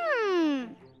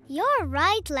 You're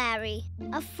right, Larry.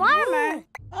 A farmer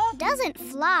doesn't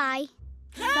fly.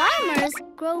 Farmers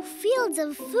grow fields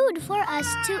of food for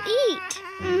us to eat.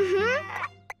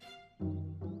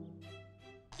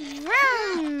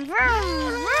 Vroom, vroom,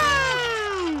 vroom.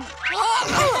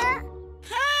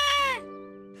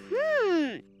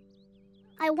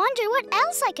 I wonder what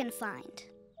else I can find.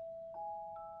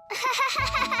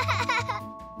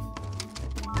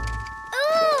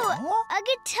 Ooh, a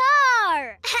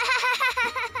guitar!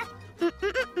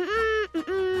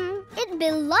 It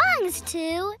belongs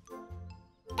to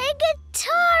a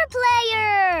guitar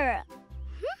player!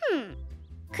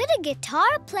 Could a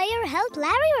guitar player help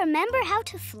Larry remember how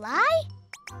to fly?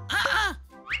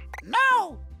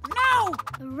 No! No!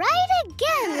 Right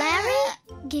again, Larry!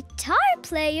 Guitar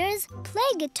players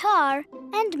play guitar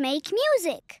and make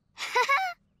music.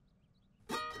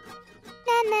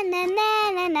 Na na na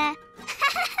na na na.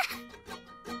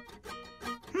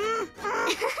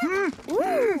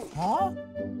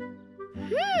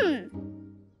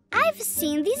 I've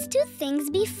seen these two things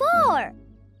before.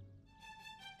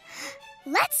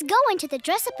 Let's go into the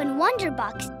Dress Up and Wonder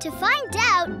box to find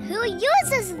out who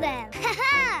uses them.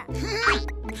 Hey!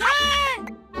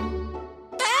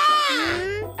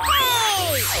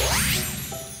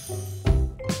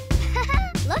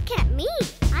 Look at me.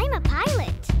 I'm a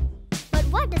pilot. But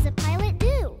what does a pilot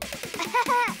do?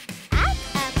 Up,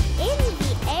 up, in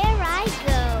the air I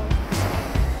go.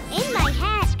 In my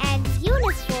hat and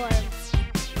uniform.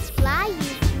 Fly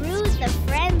you through the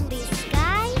friendly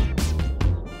sky.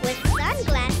 With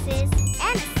sunglasses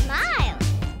and a smile.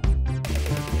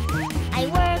 I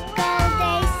work all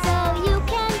day so you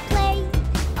can play.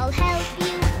 I'll help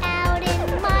you out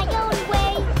in my own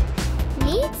way.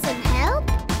 Need some help?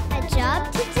 A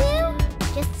job to do?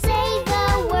 Just say the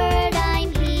word,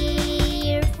 I'm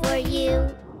here for you.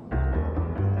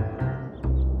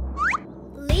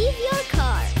 Leave your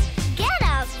car, get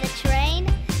off the train,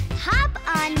 hop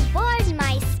on board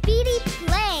my speedy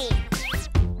plane.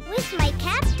 With my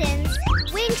captain's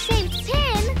wing-shaped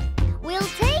pin, we'll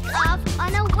take off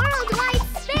on a worldwide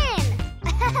spin.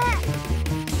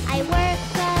 I work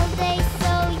all day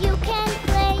so you can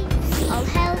play. I'll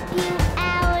help you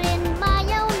out in my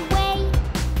own way.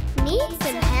 Need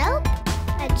some help?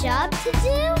 A job to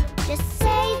do? Just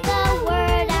say the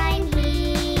word, I'm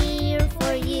here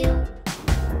for you.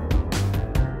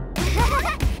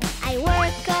 I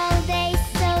work all day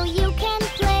so you can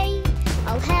play.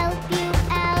 I'll help you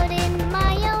out in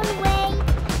my own way.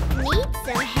 Need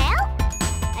some help?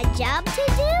 A job to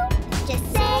do? Just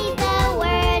say the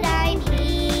word, I'm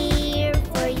here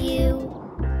for you.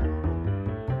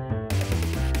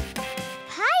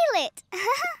 Pilot!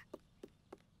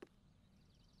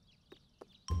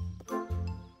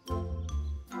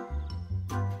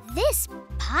 This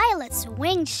pilot's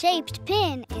wing-shaped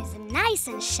pin is nice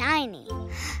and shiny.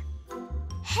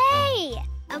 Hey!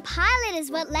 A pilot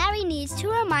is what Larry needs to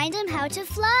remind him how to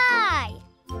fly.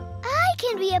 I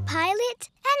can be a pilot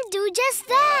and do just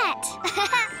that.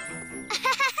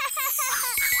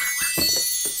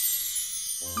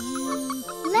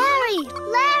 Larry!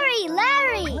 Larry!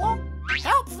 Larry!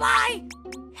 Help fly!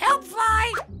 Help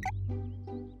fly!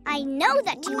 I know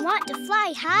that you want to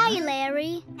fly high,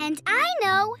 Larry. And I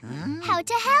know how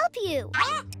to help you.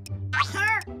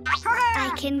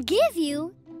 I can give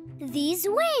you these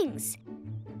wings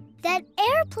that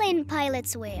airplane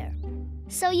pilots wear,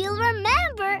 so you'll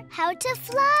remember how to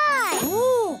fly.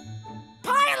 Ooh!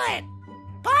 Pilot!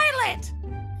 Pilot!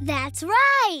 That's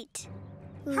right.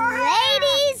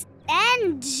 Ladies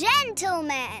and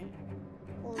gentlemen,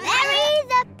 Larry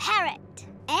the Parrot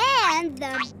and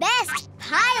the best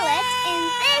pilot in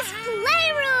this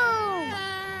playroom.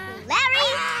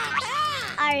 Larry,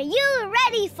 are you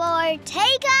ready for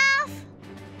takeoff?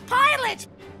 Pilot!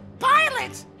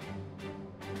 Pilot!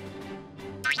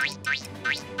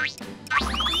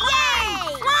 Yay!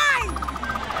 Fly!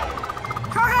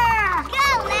 Go,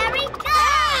 Larry, go!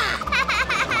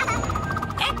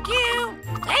 Thank you!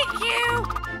 Thank you!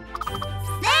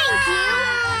 Thank you,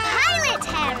 Pilot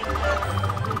Harry.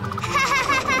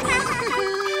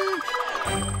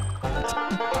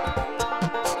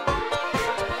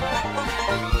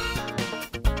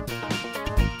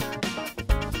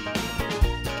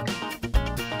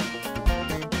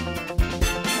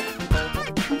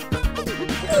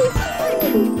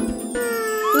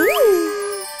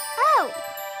 Oh,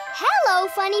 hello,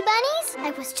 funny bunnies.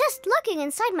 I was just looking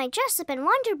inside my Dress Up and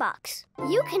Wonder box.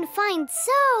 You can find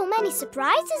so many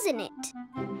surprises in it.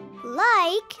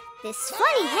 Like this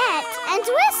funny hat and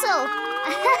whistle.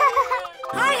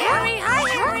 Hi, Harry! Hi,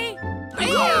 Harry!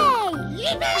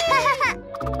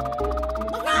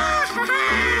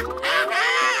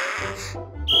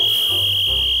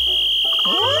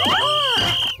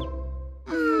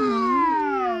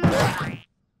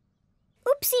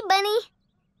 Oopsie, Bunny.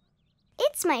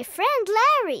 It's my friend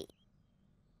Larry.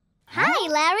 Hi,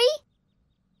 Larry.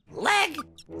 Leg!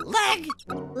 Leg!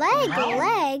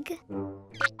 Leg.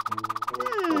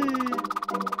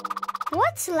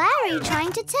 What's Larry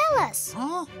trying to tell us?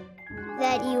 Huh?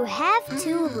 That you have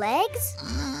two legs?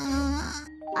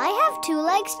 I have two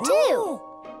legs too.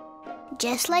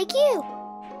 Just like you.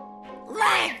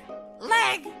 Leg!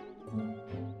 Leg!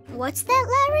 What's that,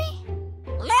 Larry?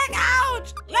 Leg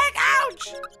out! Leg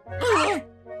out!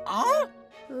 Oh?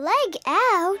 Leg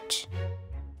out?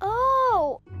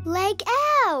 Oh, leg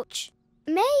ouch.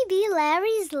 Maybe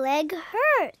Larry's leg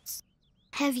hurts.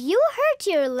 Have you hurt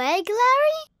your leg,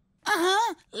 Larry?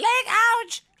 Uh-huh. Leg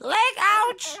ouch! Leg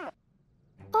ouch!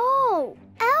 Oh,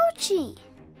 ouchie.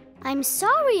 I'm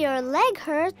sorry your leg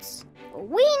hurts.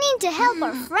 We need to help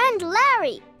our friend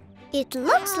Larry. It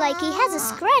looks like he has a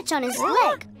scratch on his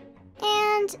leg.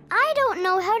 And I don't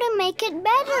know how to make it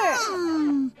better.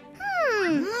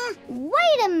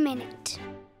 Wait a minute.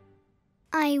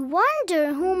 I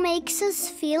wonder who makes us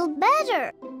feel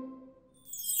better.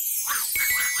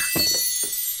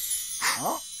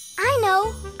 I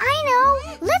know.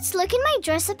 Let's look in my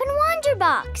Dress Up and Wander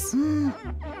box.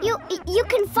 You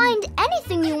can find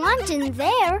anything you want in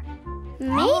there.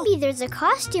 Maybe there's a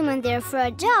costume in there for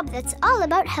a job that's all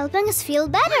about helping us feel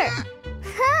better.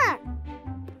 Huh.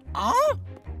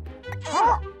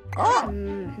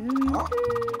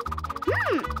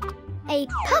 A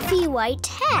puffy white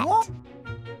hat.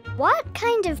 What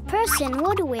kind of person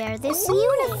would wear this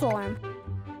uniform?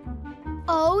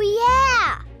 Oh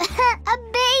yeah! A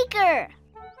baker!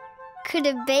 Could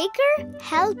a baker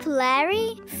help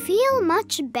Larry feel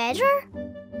much better?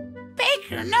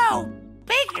 Baker, no!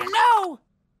 Baker, no!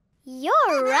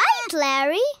 You're right,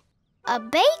 Larry. A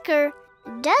baker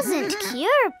doesn't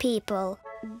cure people.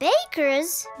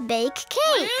 Bakers bake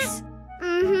cakes.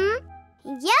 Yum,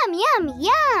 yum,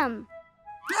 yum.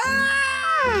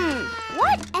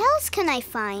 What else can I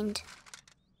find?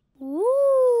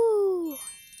 Ooh,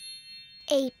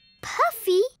 a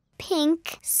puffy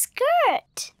pink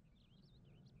skirt.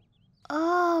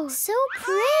 Oh, so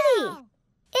pretty.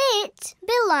 It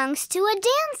belongs to a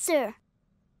dancer.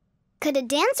 Could a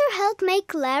dancer help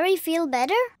make Larry feel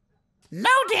better? No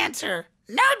dancer!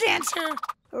 No dancer!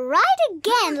 Right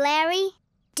again, Larry.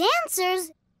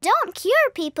 Dancers don't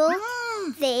cure people.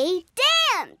 They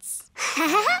dance.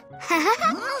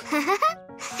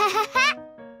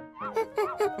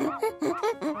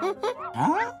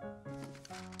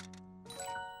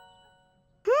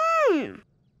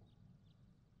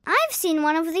 I've seen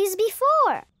one of these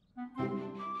before.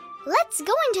 Let's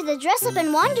go into the Dress Up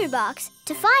and Wander box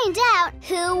to find out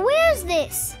who wears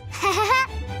this.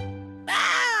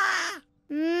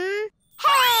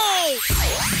 Hey!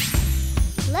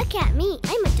 Look at me.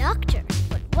 I'm a doctor.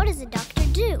 But what does a doctor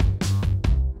do?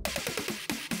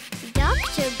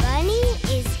 Dr. Bunny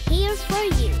is here for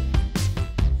you.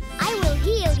 I will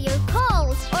heal your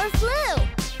colds or flu.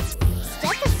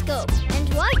 Stethoscope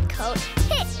and white coat,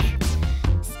 pick.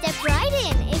 Step right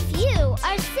in if you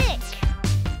are sick.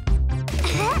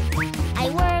 I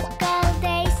work all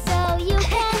day so you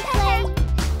can play.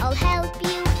 I'll help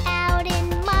you out in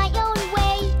my own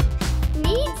way.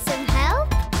 Need some help?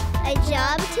 A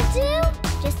job to do?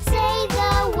 Just say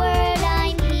the word,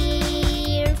 I'm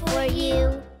here for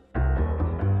you.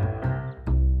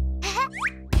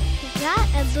 Got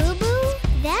a boo-boo?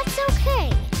 That's okay.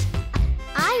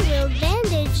 I will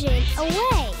bandage it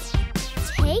away.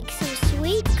 Take some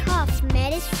sweet cough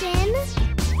medicine.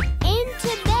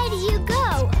 Into bed you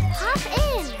go. Hop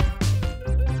in.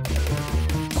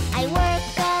 I work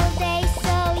all day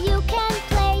so you can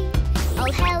play.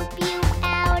 I'll help you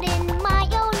out in my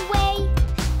own way.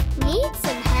 Need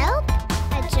some help?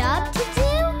 A job to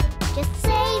do? Just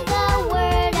say the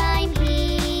word, I'm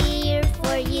here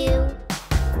for you.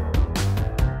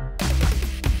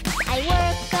 I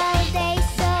work all day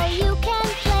so you can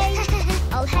play.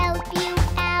 I'll help you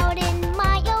out in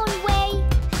my own way.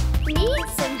 Need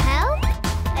some help?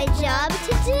 A job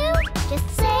to do? Just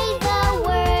say the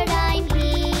word, I'm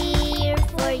here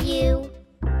for you.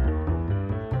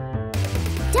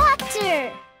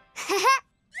 Doctor!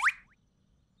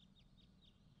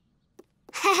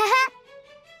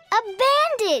 A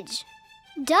bandage!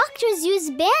 Doctors use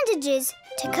bandages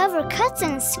to cover cuts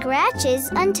and scratches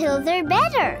until they're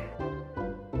better.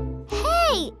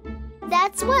 Hey!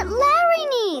 That's what Larry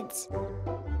needs!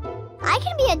 I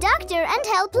can be a doctor and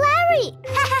help Larry!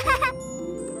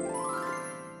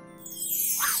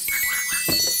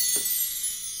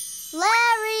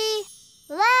 Larry!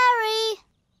 Larry!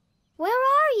 Where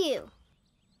are you?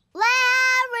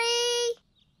 Larry!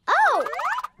 Oh!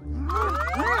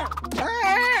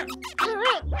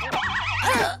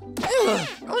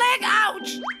 Leg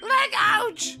ouch! Leg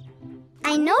ouch!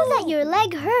 I know that your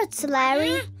leg hurts,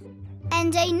 Larry.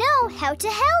 And I know how to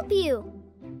help you.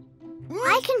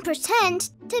 I can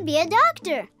pretend to be a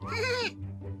doctor.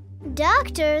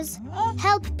 Doctors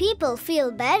help people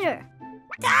feel better.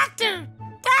 Doctor!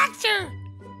 Doctor!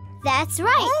 That's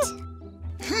right.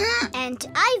 And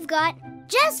I've got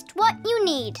just what you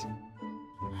need.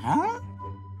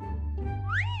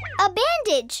 A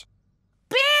bandage.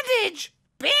 Bandage!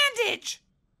 Bandage!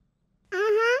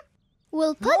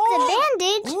 We'll put the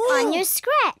bandage on your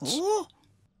scratch.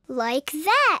 Like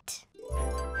that.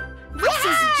 This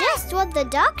is just what the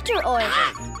doctor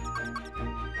ordered.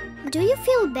 Do you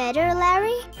feel better,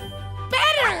 Larry?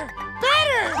 Better!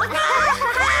 Better!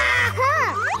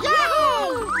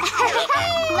 Yay!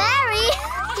 Larry,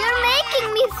 you're making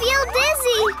me feel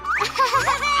dizzy.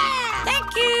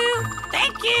 Thank you!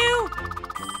 Thank you!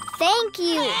 Thank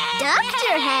you,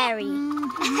 Dr. Harry.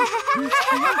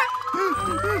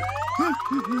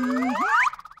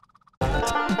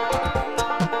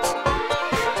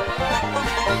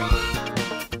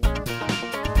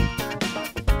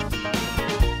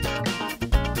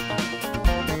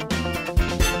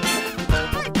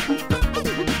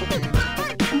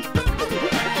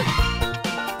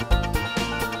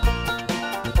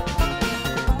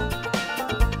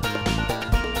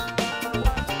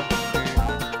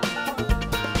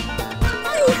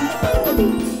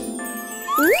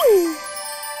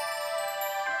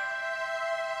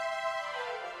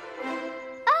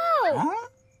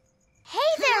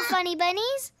 Funny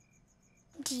bunnies.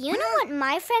 Do you know what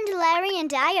my friend Larry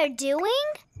and I are doing?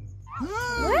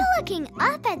 We're looking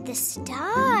up at the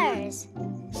stars.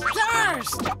 Stars!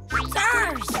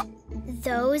 Stars!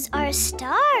 Those are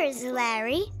stars,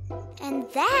 Larry. And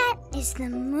that is the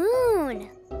moon.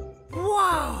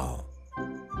 Wow!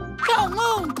 Go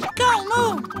moon! Go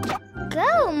moon!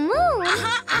 Go moon?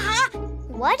 Uh-huh.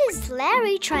 What is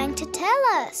Larry trying to tell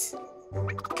us?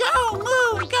 Go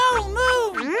moon! Go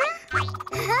moon!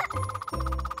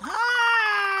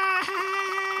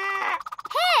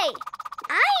 Hey!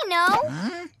 I know!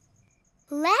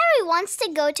 Larry wants to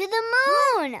go to the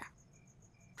moon.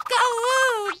 Go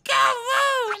moon! Go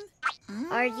moon!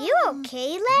 Are you okay,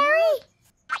 Larry?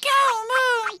 Go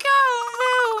moon! Go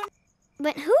moon!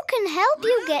 But who can help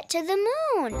you get to the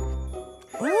moon?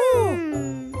 Oh!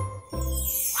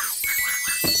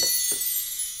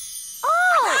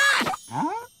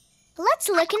 Let's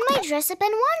look in my dress-up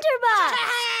and wonder box.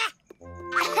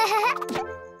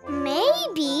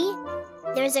 Maybe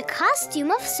there's a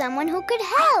costume of someone who could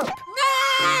help.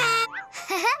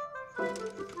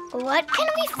 What can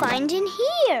we find in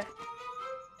here?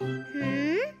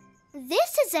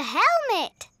 This is a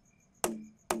helmet.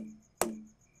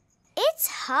 It's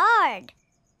hard.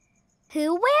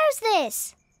 Who wears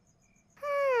this?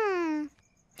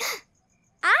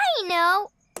 I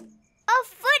know. A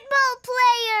football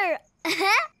player.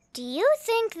 Do you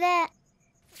think that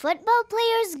football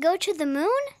players go to the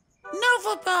moon? No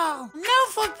football! No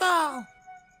football!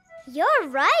 You're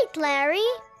right,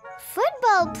 Larry.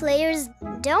 Football players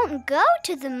don't go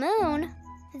to the moon.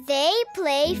 They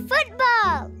play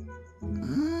football.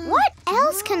 What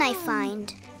else can I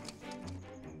find?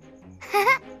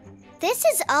 This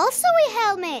is also a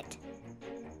helmet.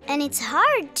 And it's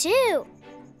hard, too.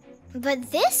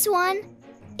 But this one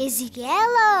is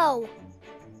yellow.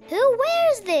 Who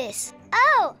wears this?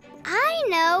 Oh, I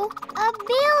know. A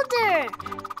builder.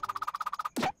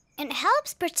 It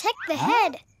helps protect the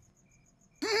head.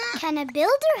 Can a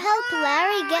builder help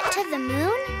Larry get to the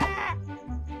moon?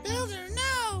 Builder,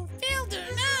 no! Builder,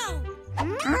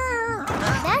 no!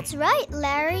 That's right,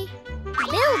 Larry.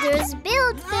 Builders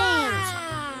build things.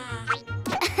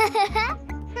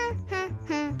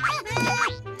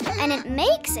 And it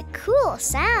makes a cool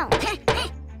sound.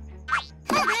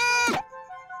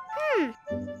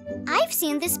 I've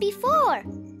seen this before.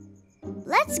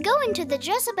 Let's go into the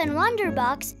dress-up and wonder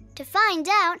box to find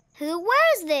out who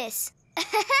wears this. Hey!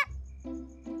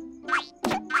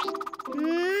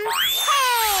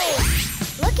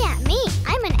 Look at me.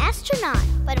 I'm an astronaut.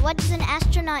 But what does an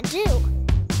astronaut do?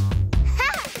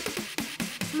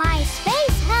 My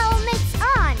space helmet's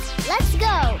on. Let's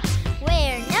go.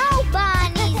 Where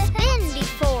nobody's been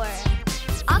before.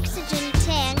 Oxygen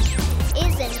tank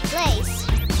is in place.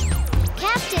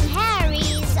 Captain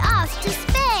Harry's off to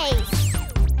space.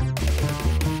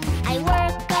 I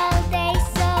work all day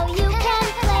so you can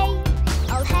play.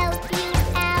 I'll help you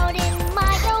out in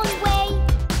my own way.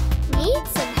 Need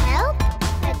some help?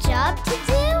 A job to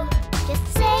do? Just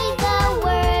say the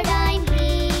word, I'm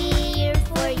here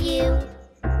for you.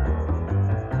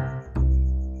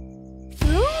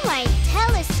 Through my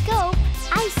telescope,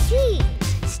 I see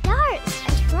stars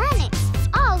and planets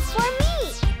all for me.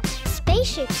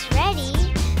 Spaceship's ready.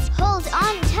 Hold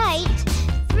on tight.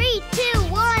 3, 2,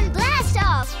 1, blast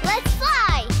off. Let's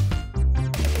fly.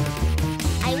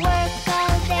 I work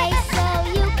all day so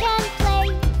you can play.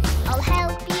 I'll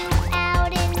help you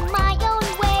out in my own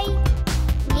way.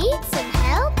 Need some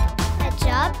help? A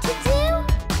job to do?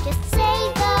 Just say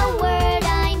the word,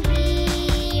 I'm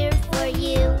here for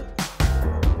you.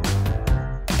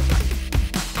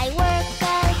 I work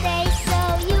all day so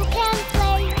you can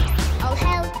play. I'll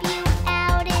help you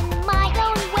out in my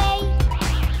own way.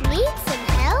 Need some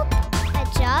help? A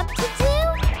job to do?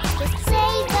 Just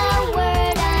say the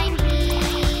word, I'm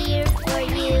here for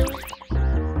you.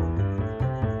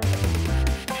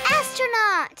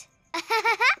 Astronaut!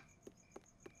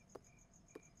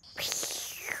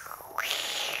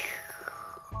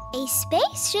 A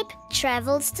spaceship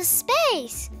travels to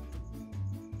space.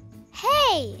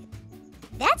 Hey,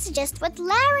 that's just what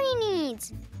Larry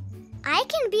needs. I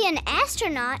can be an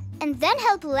astronaut and then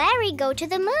help Larry go to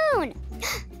the moon.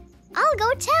 I'll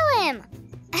go tell him.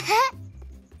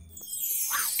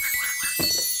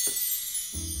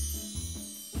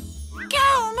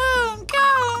 Go, moon! Go,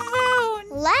 moon!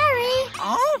 Larry!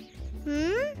 Oh?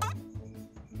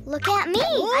 Look at me.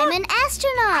 I'm an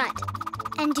astronaut.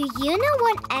 And do you know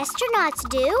what astronauts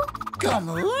do? Go,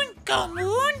 moon! Go,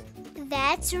 moon!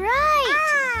 That's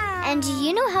right. And do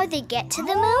you know how they get to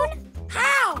the moon?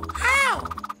 How? How?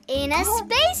 In a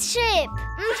spaceship.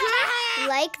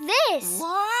 Like this.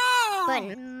 Wow!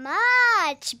 But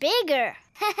much bigger.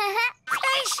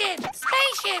 Spaceship!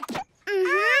 Spaceship!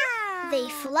 They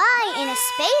fly in a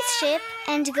spaceship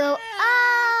and go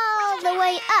all the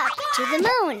way up to the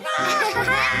moon.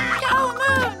 Go,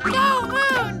 moon! Go,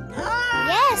 moon!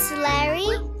 Yes,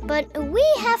 Larry, but we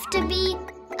have to be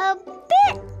a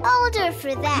bit older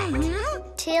for that.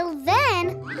 Till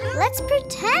then, let's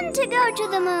pretend to go to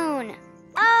the moon.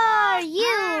 Are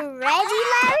you ready,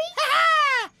 Larry?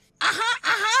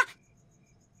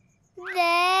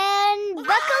 Then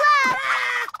buckle up.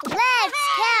 Let's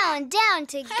count down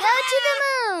to go to the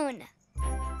moon.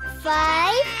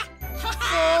 5,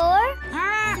 4,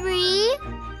 3,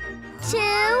 2,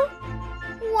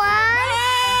 1.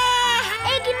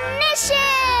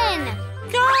 Ignition!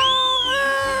 Go,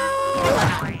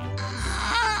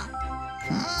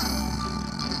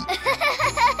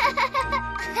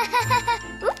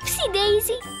 Oopsie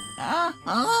daisy.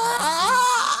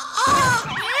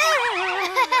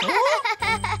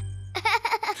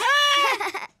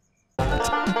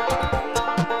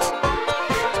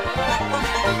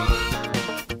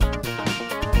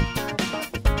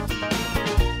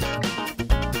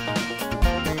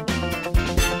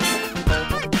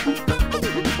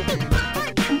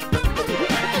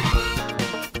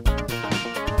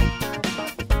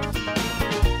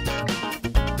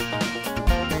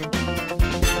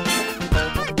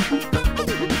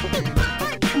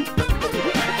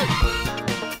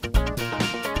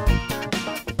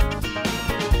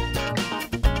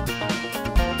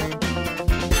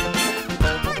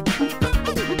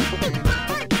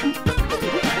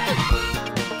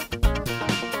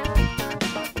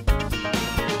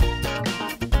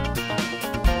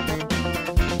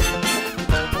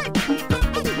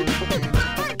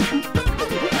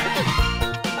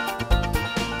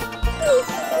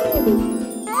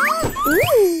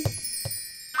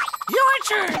 Your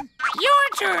turn! Your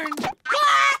turn!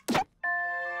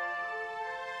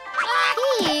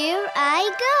 Here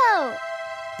I go.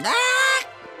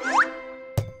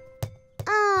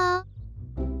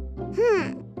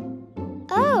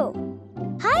 Oh.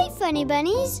 Hi, Funny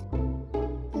Bunnies.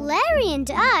 Larry and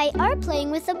I are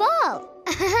playing with the ball.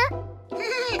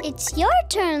 It's your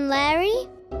turn, Larry.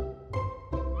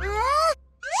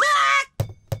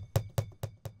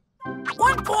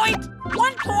 1 point!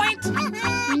 1 point!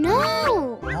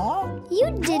 No, Oh?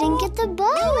 you didn't get the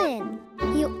ball in.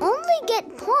 You only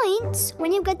get points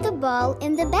when you get the ball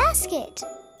in the basket.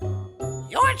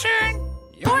 Your turn!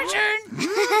 Your turn!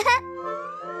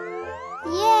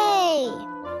 Yay!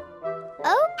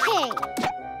 Okay,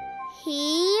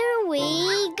 here we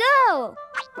go.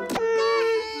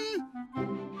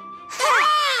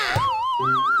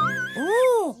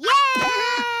 Ooh!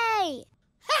 Yay!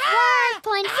 1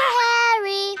 point for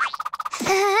Harry.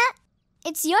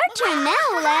 It's your turn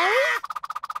now, Larry.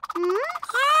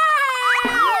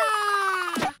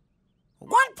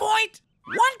 1 point!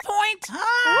 1 point!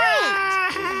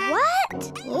 Wait,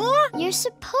 what? You're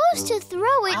supposed to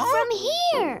throw it from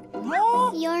here.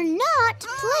 Oh? You're not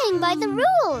playing by the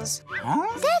rules.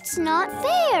 That's not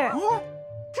fair.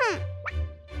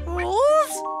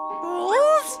 Rules?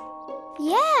 Rules?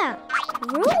 Yeah,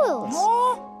 rules.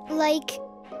 Like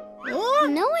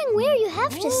knowing where you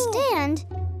have to stand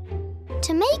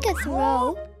to make a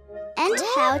throw and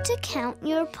how to count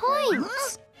your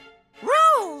points.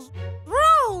 Rules!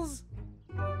 Rules!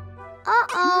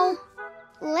 Uh-oh.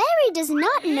 Larry does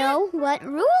not know what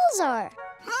rules are.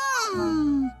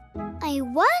 I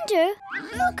wonder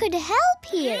who could help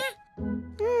here.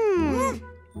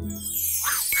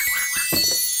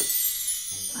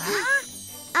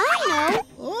 I know.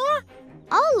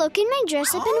 I'll look in my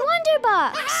dress-up and wonder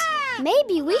box.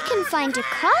 Maybe we can find a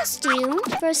costume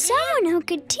for someone who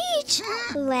could teach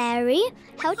Larry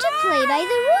how to play by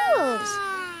the rules.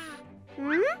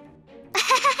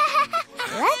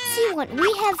 Let's see what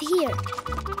we have here.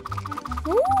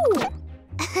 Ooh.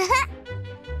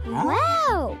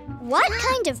 Wow! What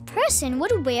kind of person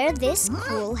would wear this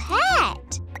cool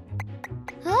hat?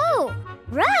 Oh,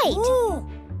 right!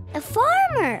 A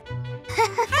farmer!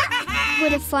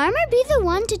 Would a farmer be the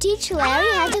one to teach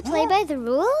Larry how to play by the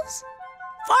rules?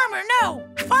 Farmer, no!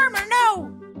 Farmer,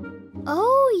 no!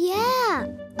 Oh, yeah.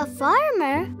 A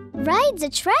farmer rides a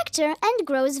tractor and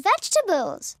grows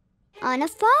vegetables on a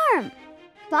farm.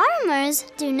 Farmers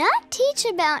do not teach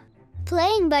about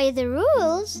playing by the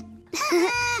rules.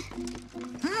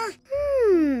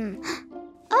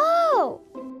 Oh,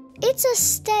 it's a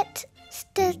stethoscope.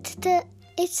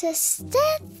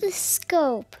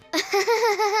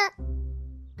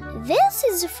 This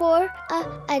is for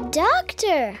a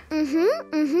doctor.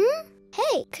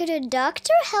 Hey, could a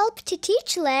doctor help to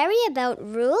teach Larry about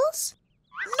rules?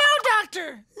 No,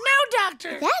 doctor! No,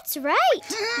 doctor! That's right.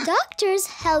 Doctors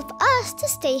help us to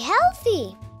stay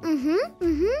healthy.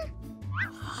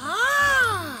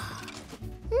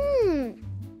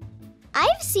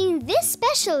 I've seen this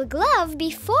special glove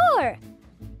before.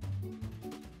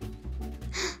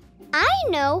 I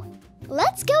know.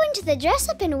 Let's go into the Dress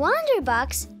Up and Wander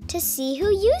box to see who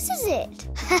uses it.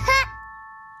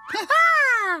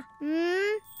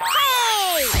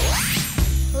 Hey!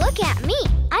 Look at me.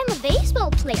 I'm a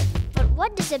baseball player. But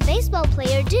what does a baseball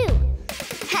player do?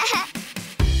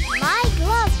 My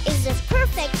glove is a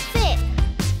perfect fit.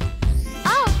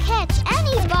 I'll catch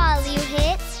any ball you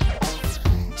hit.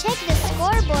 Check the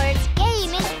scoreboard.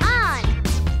 Game is on.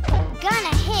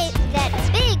 Gonna hit that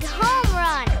big home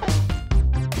run.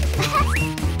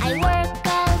 I work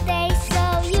all day so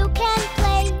you can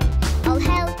play. I'll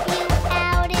help you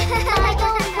out in my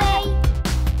own way.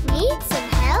 Need some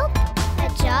help? A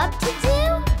job to do?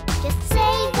 Just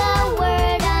say the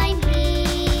word, I'm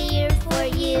here for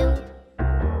you.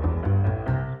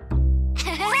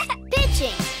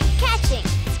 Pitching, catching,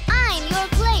 I'm your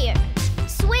player.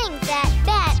 Swing that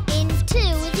bat into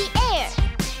the air.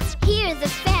 Hear the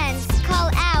fans call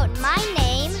out my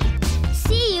name.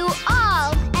 See you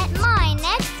all at my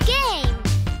next game.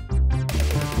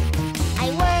 I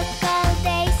work all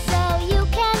day so you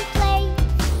can play.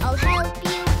 I'll help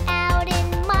you out in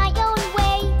my own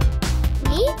way.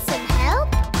 Need some help?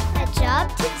 A job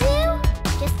to do?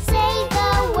 Just say the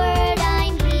word,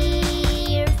 I'm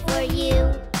here for you.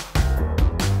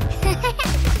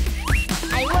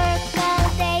 I work all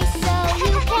day so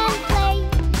you can play.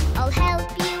 I'll help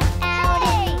you out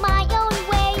in my own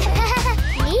way.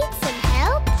 Need some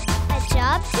help? A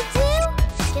job to do?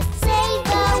 Just say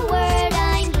the word,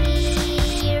 I'm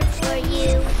here for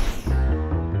you.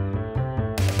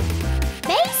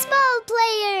 Baseball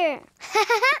player!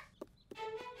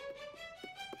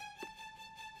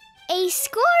 A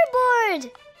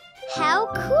scoreboard! How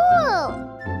cool!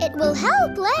 It will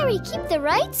help Larry keep the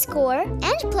right score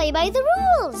and play by the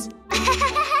rules.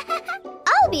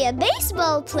 I'll be a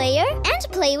baseball player and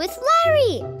play with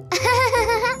Larry.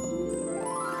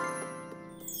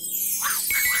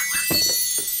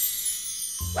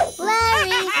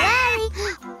 Larry!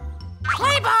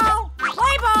 Play ball!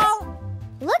 Play ball!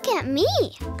 Look at me.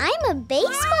 I'm a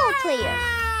baseball player.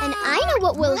 And I know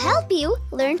what will help you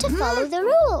learn to follow the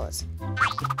rules.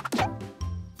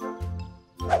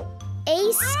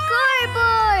 A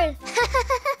scoreboard!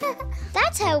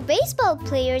 That's how baseball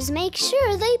players make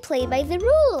sure they play by the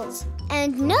rules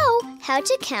and know how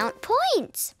to count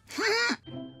points.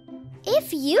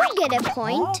 If you get a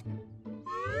point,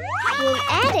 we'll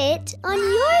add it on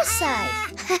your side.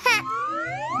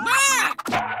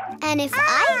 And if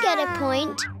I get a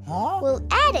point, we'll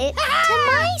add it to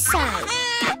my side.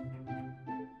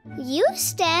 You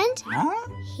stand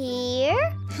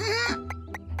here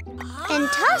and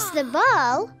toss the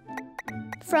ball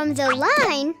from the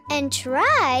line and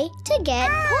try to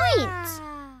get points.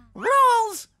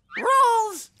 Rules!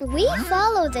 Rules! We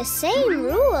follow the same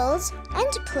rules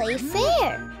and play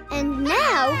fair. And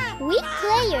now we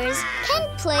players can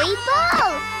play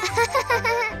ball.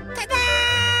 Ta-da!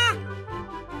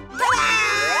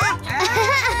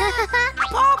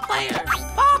 Ball players!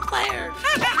 Ball players!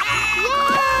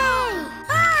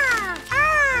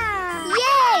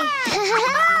 Yay!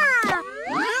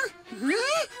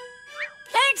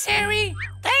 Thanks, Harry!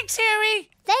 Thanks, Harry!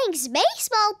 Thanks,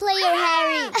 baseball player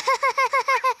Harry!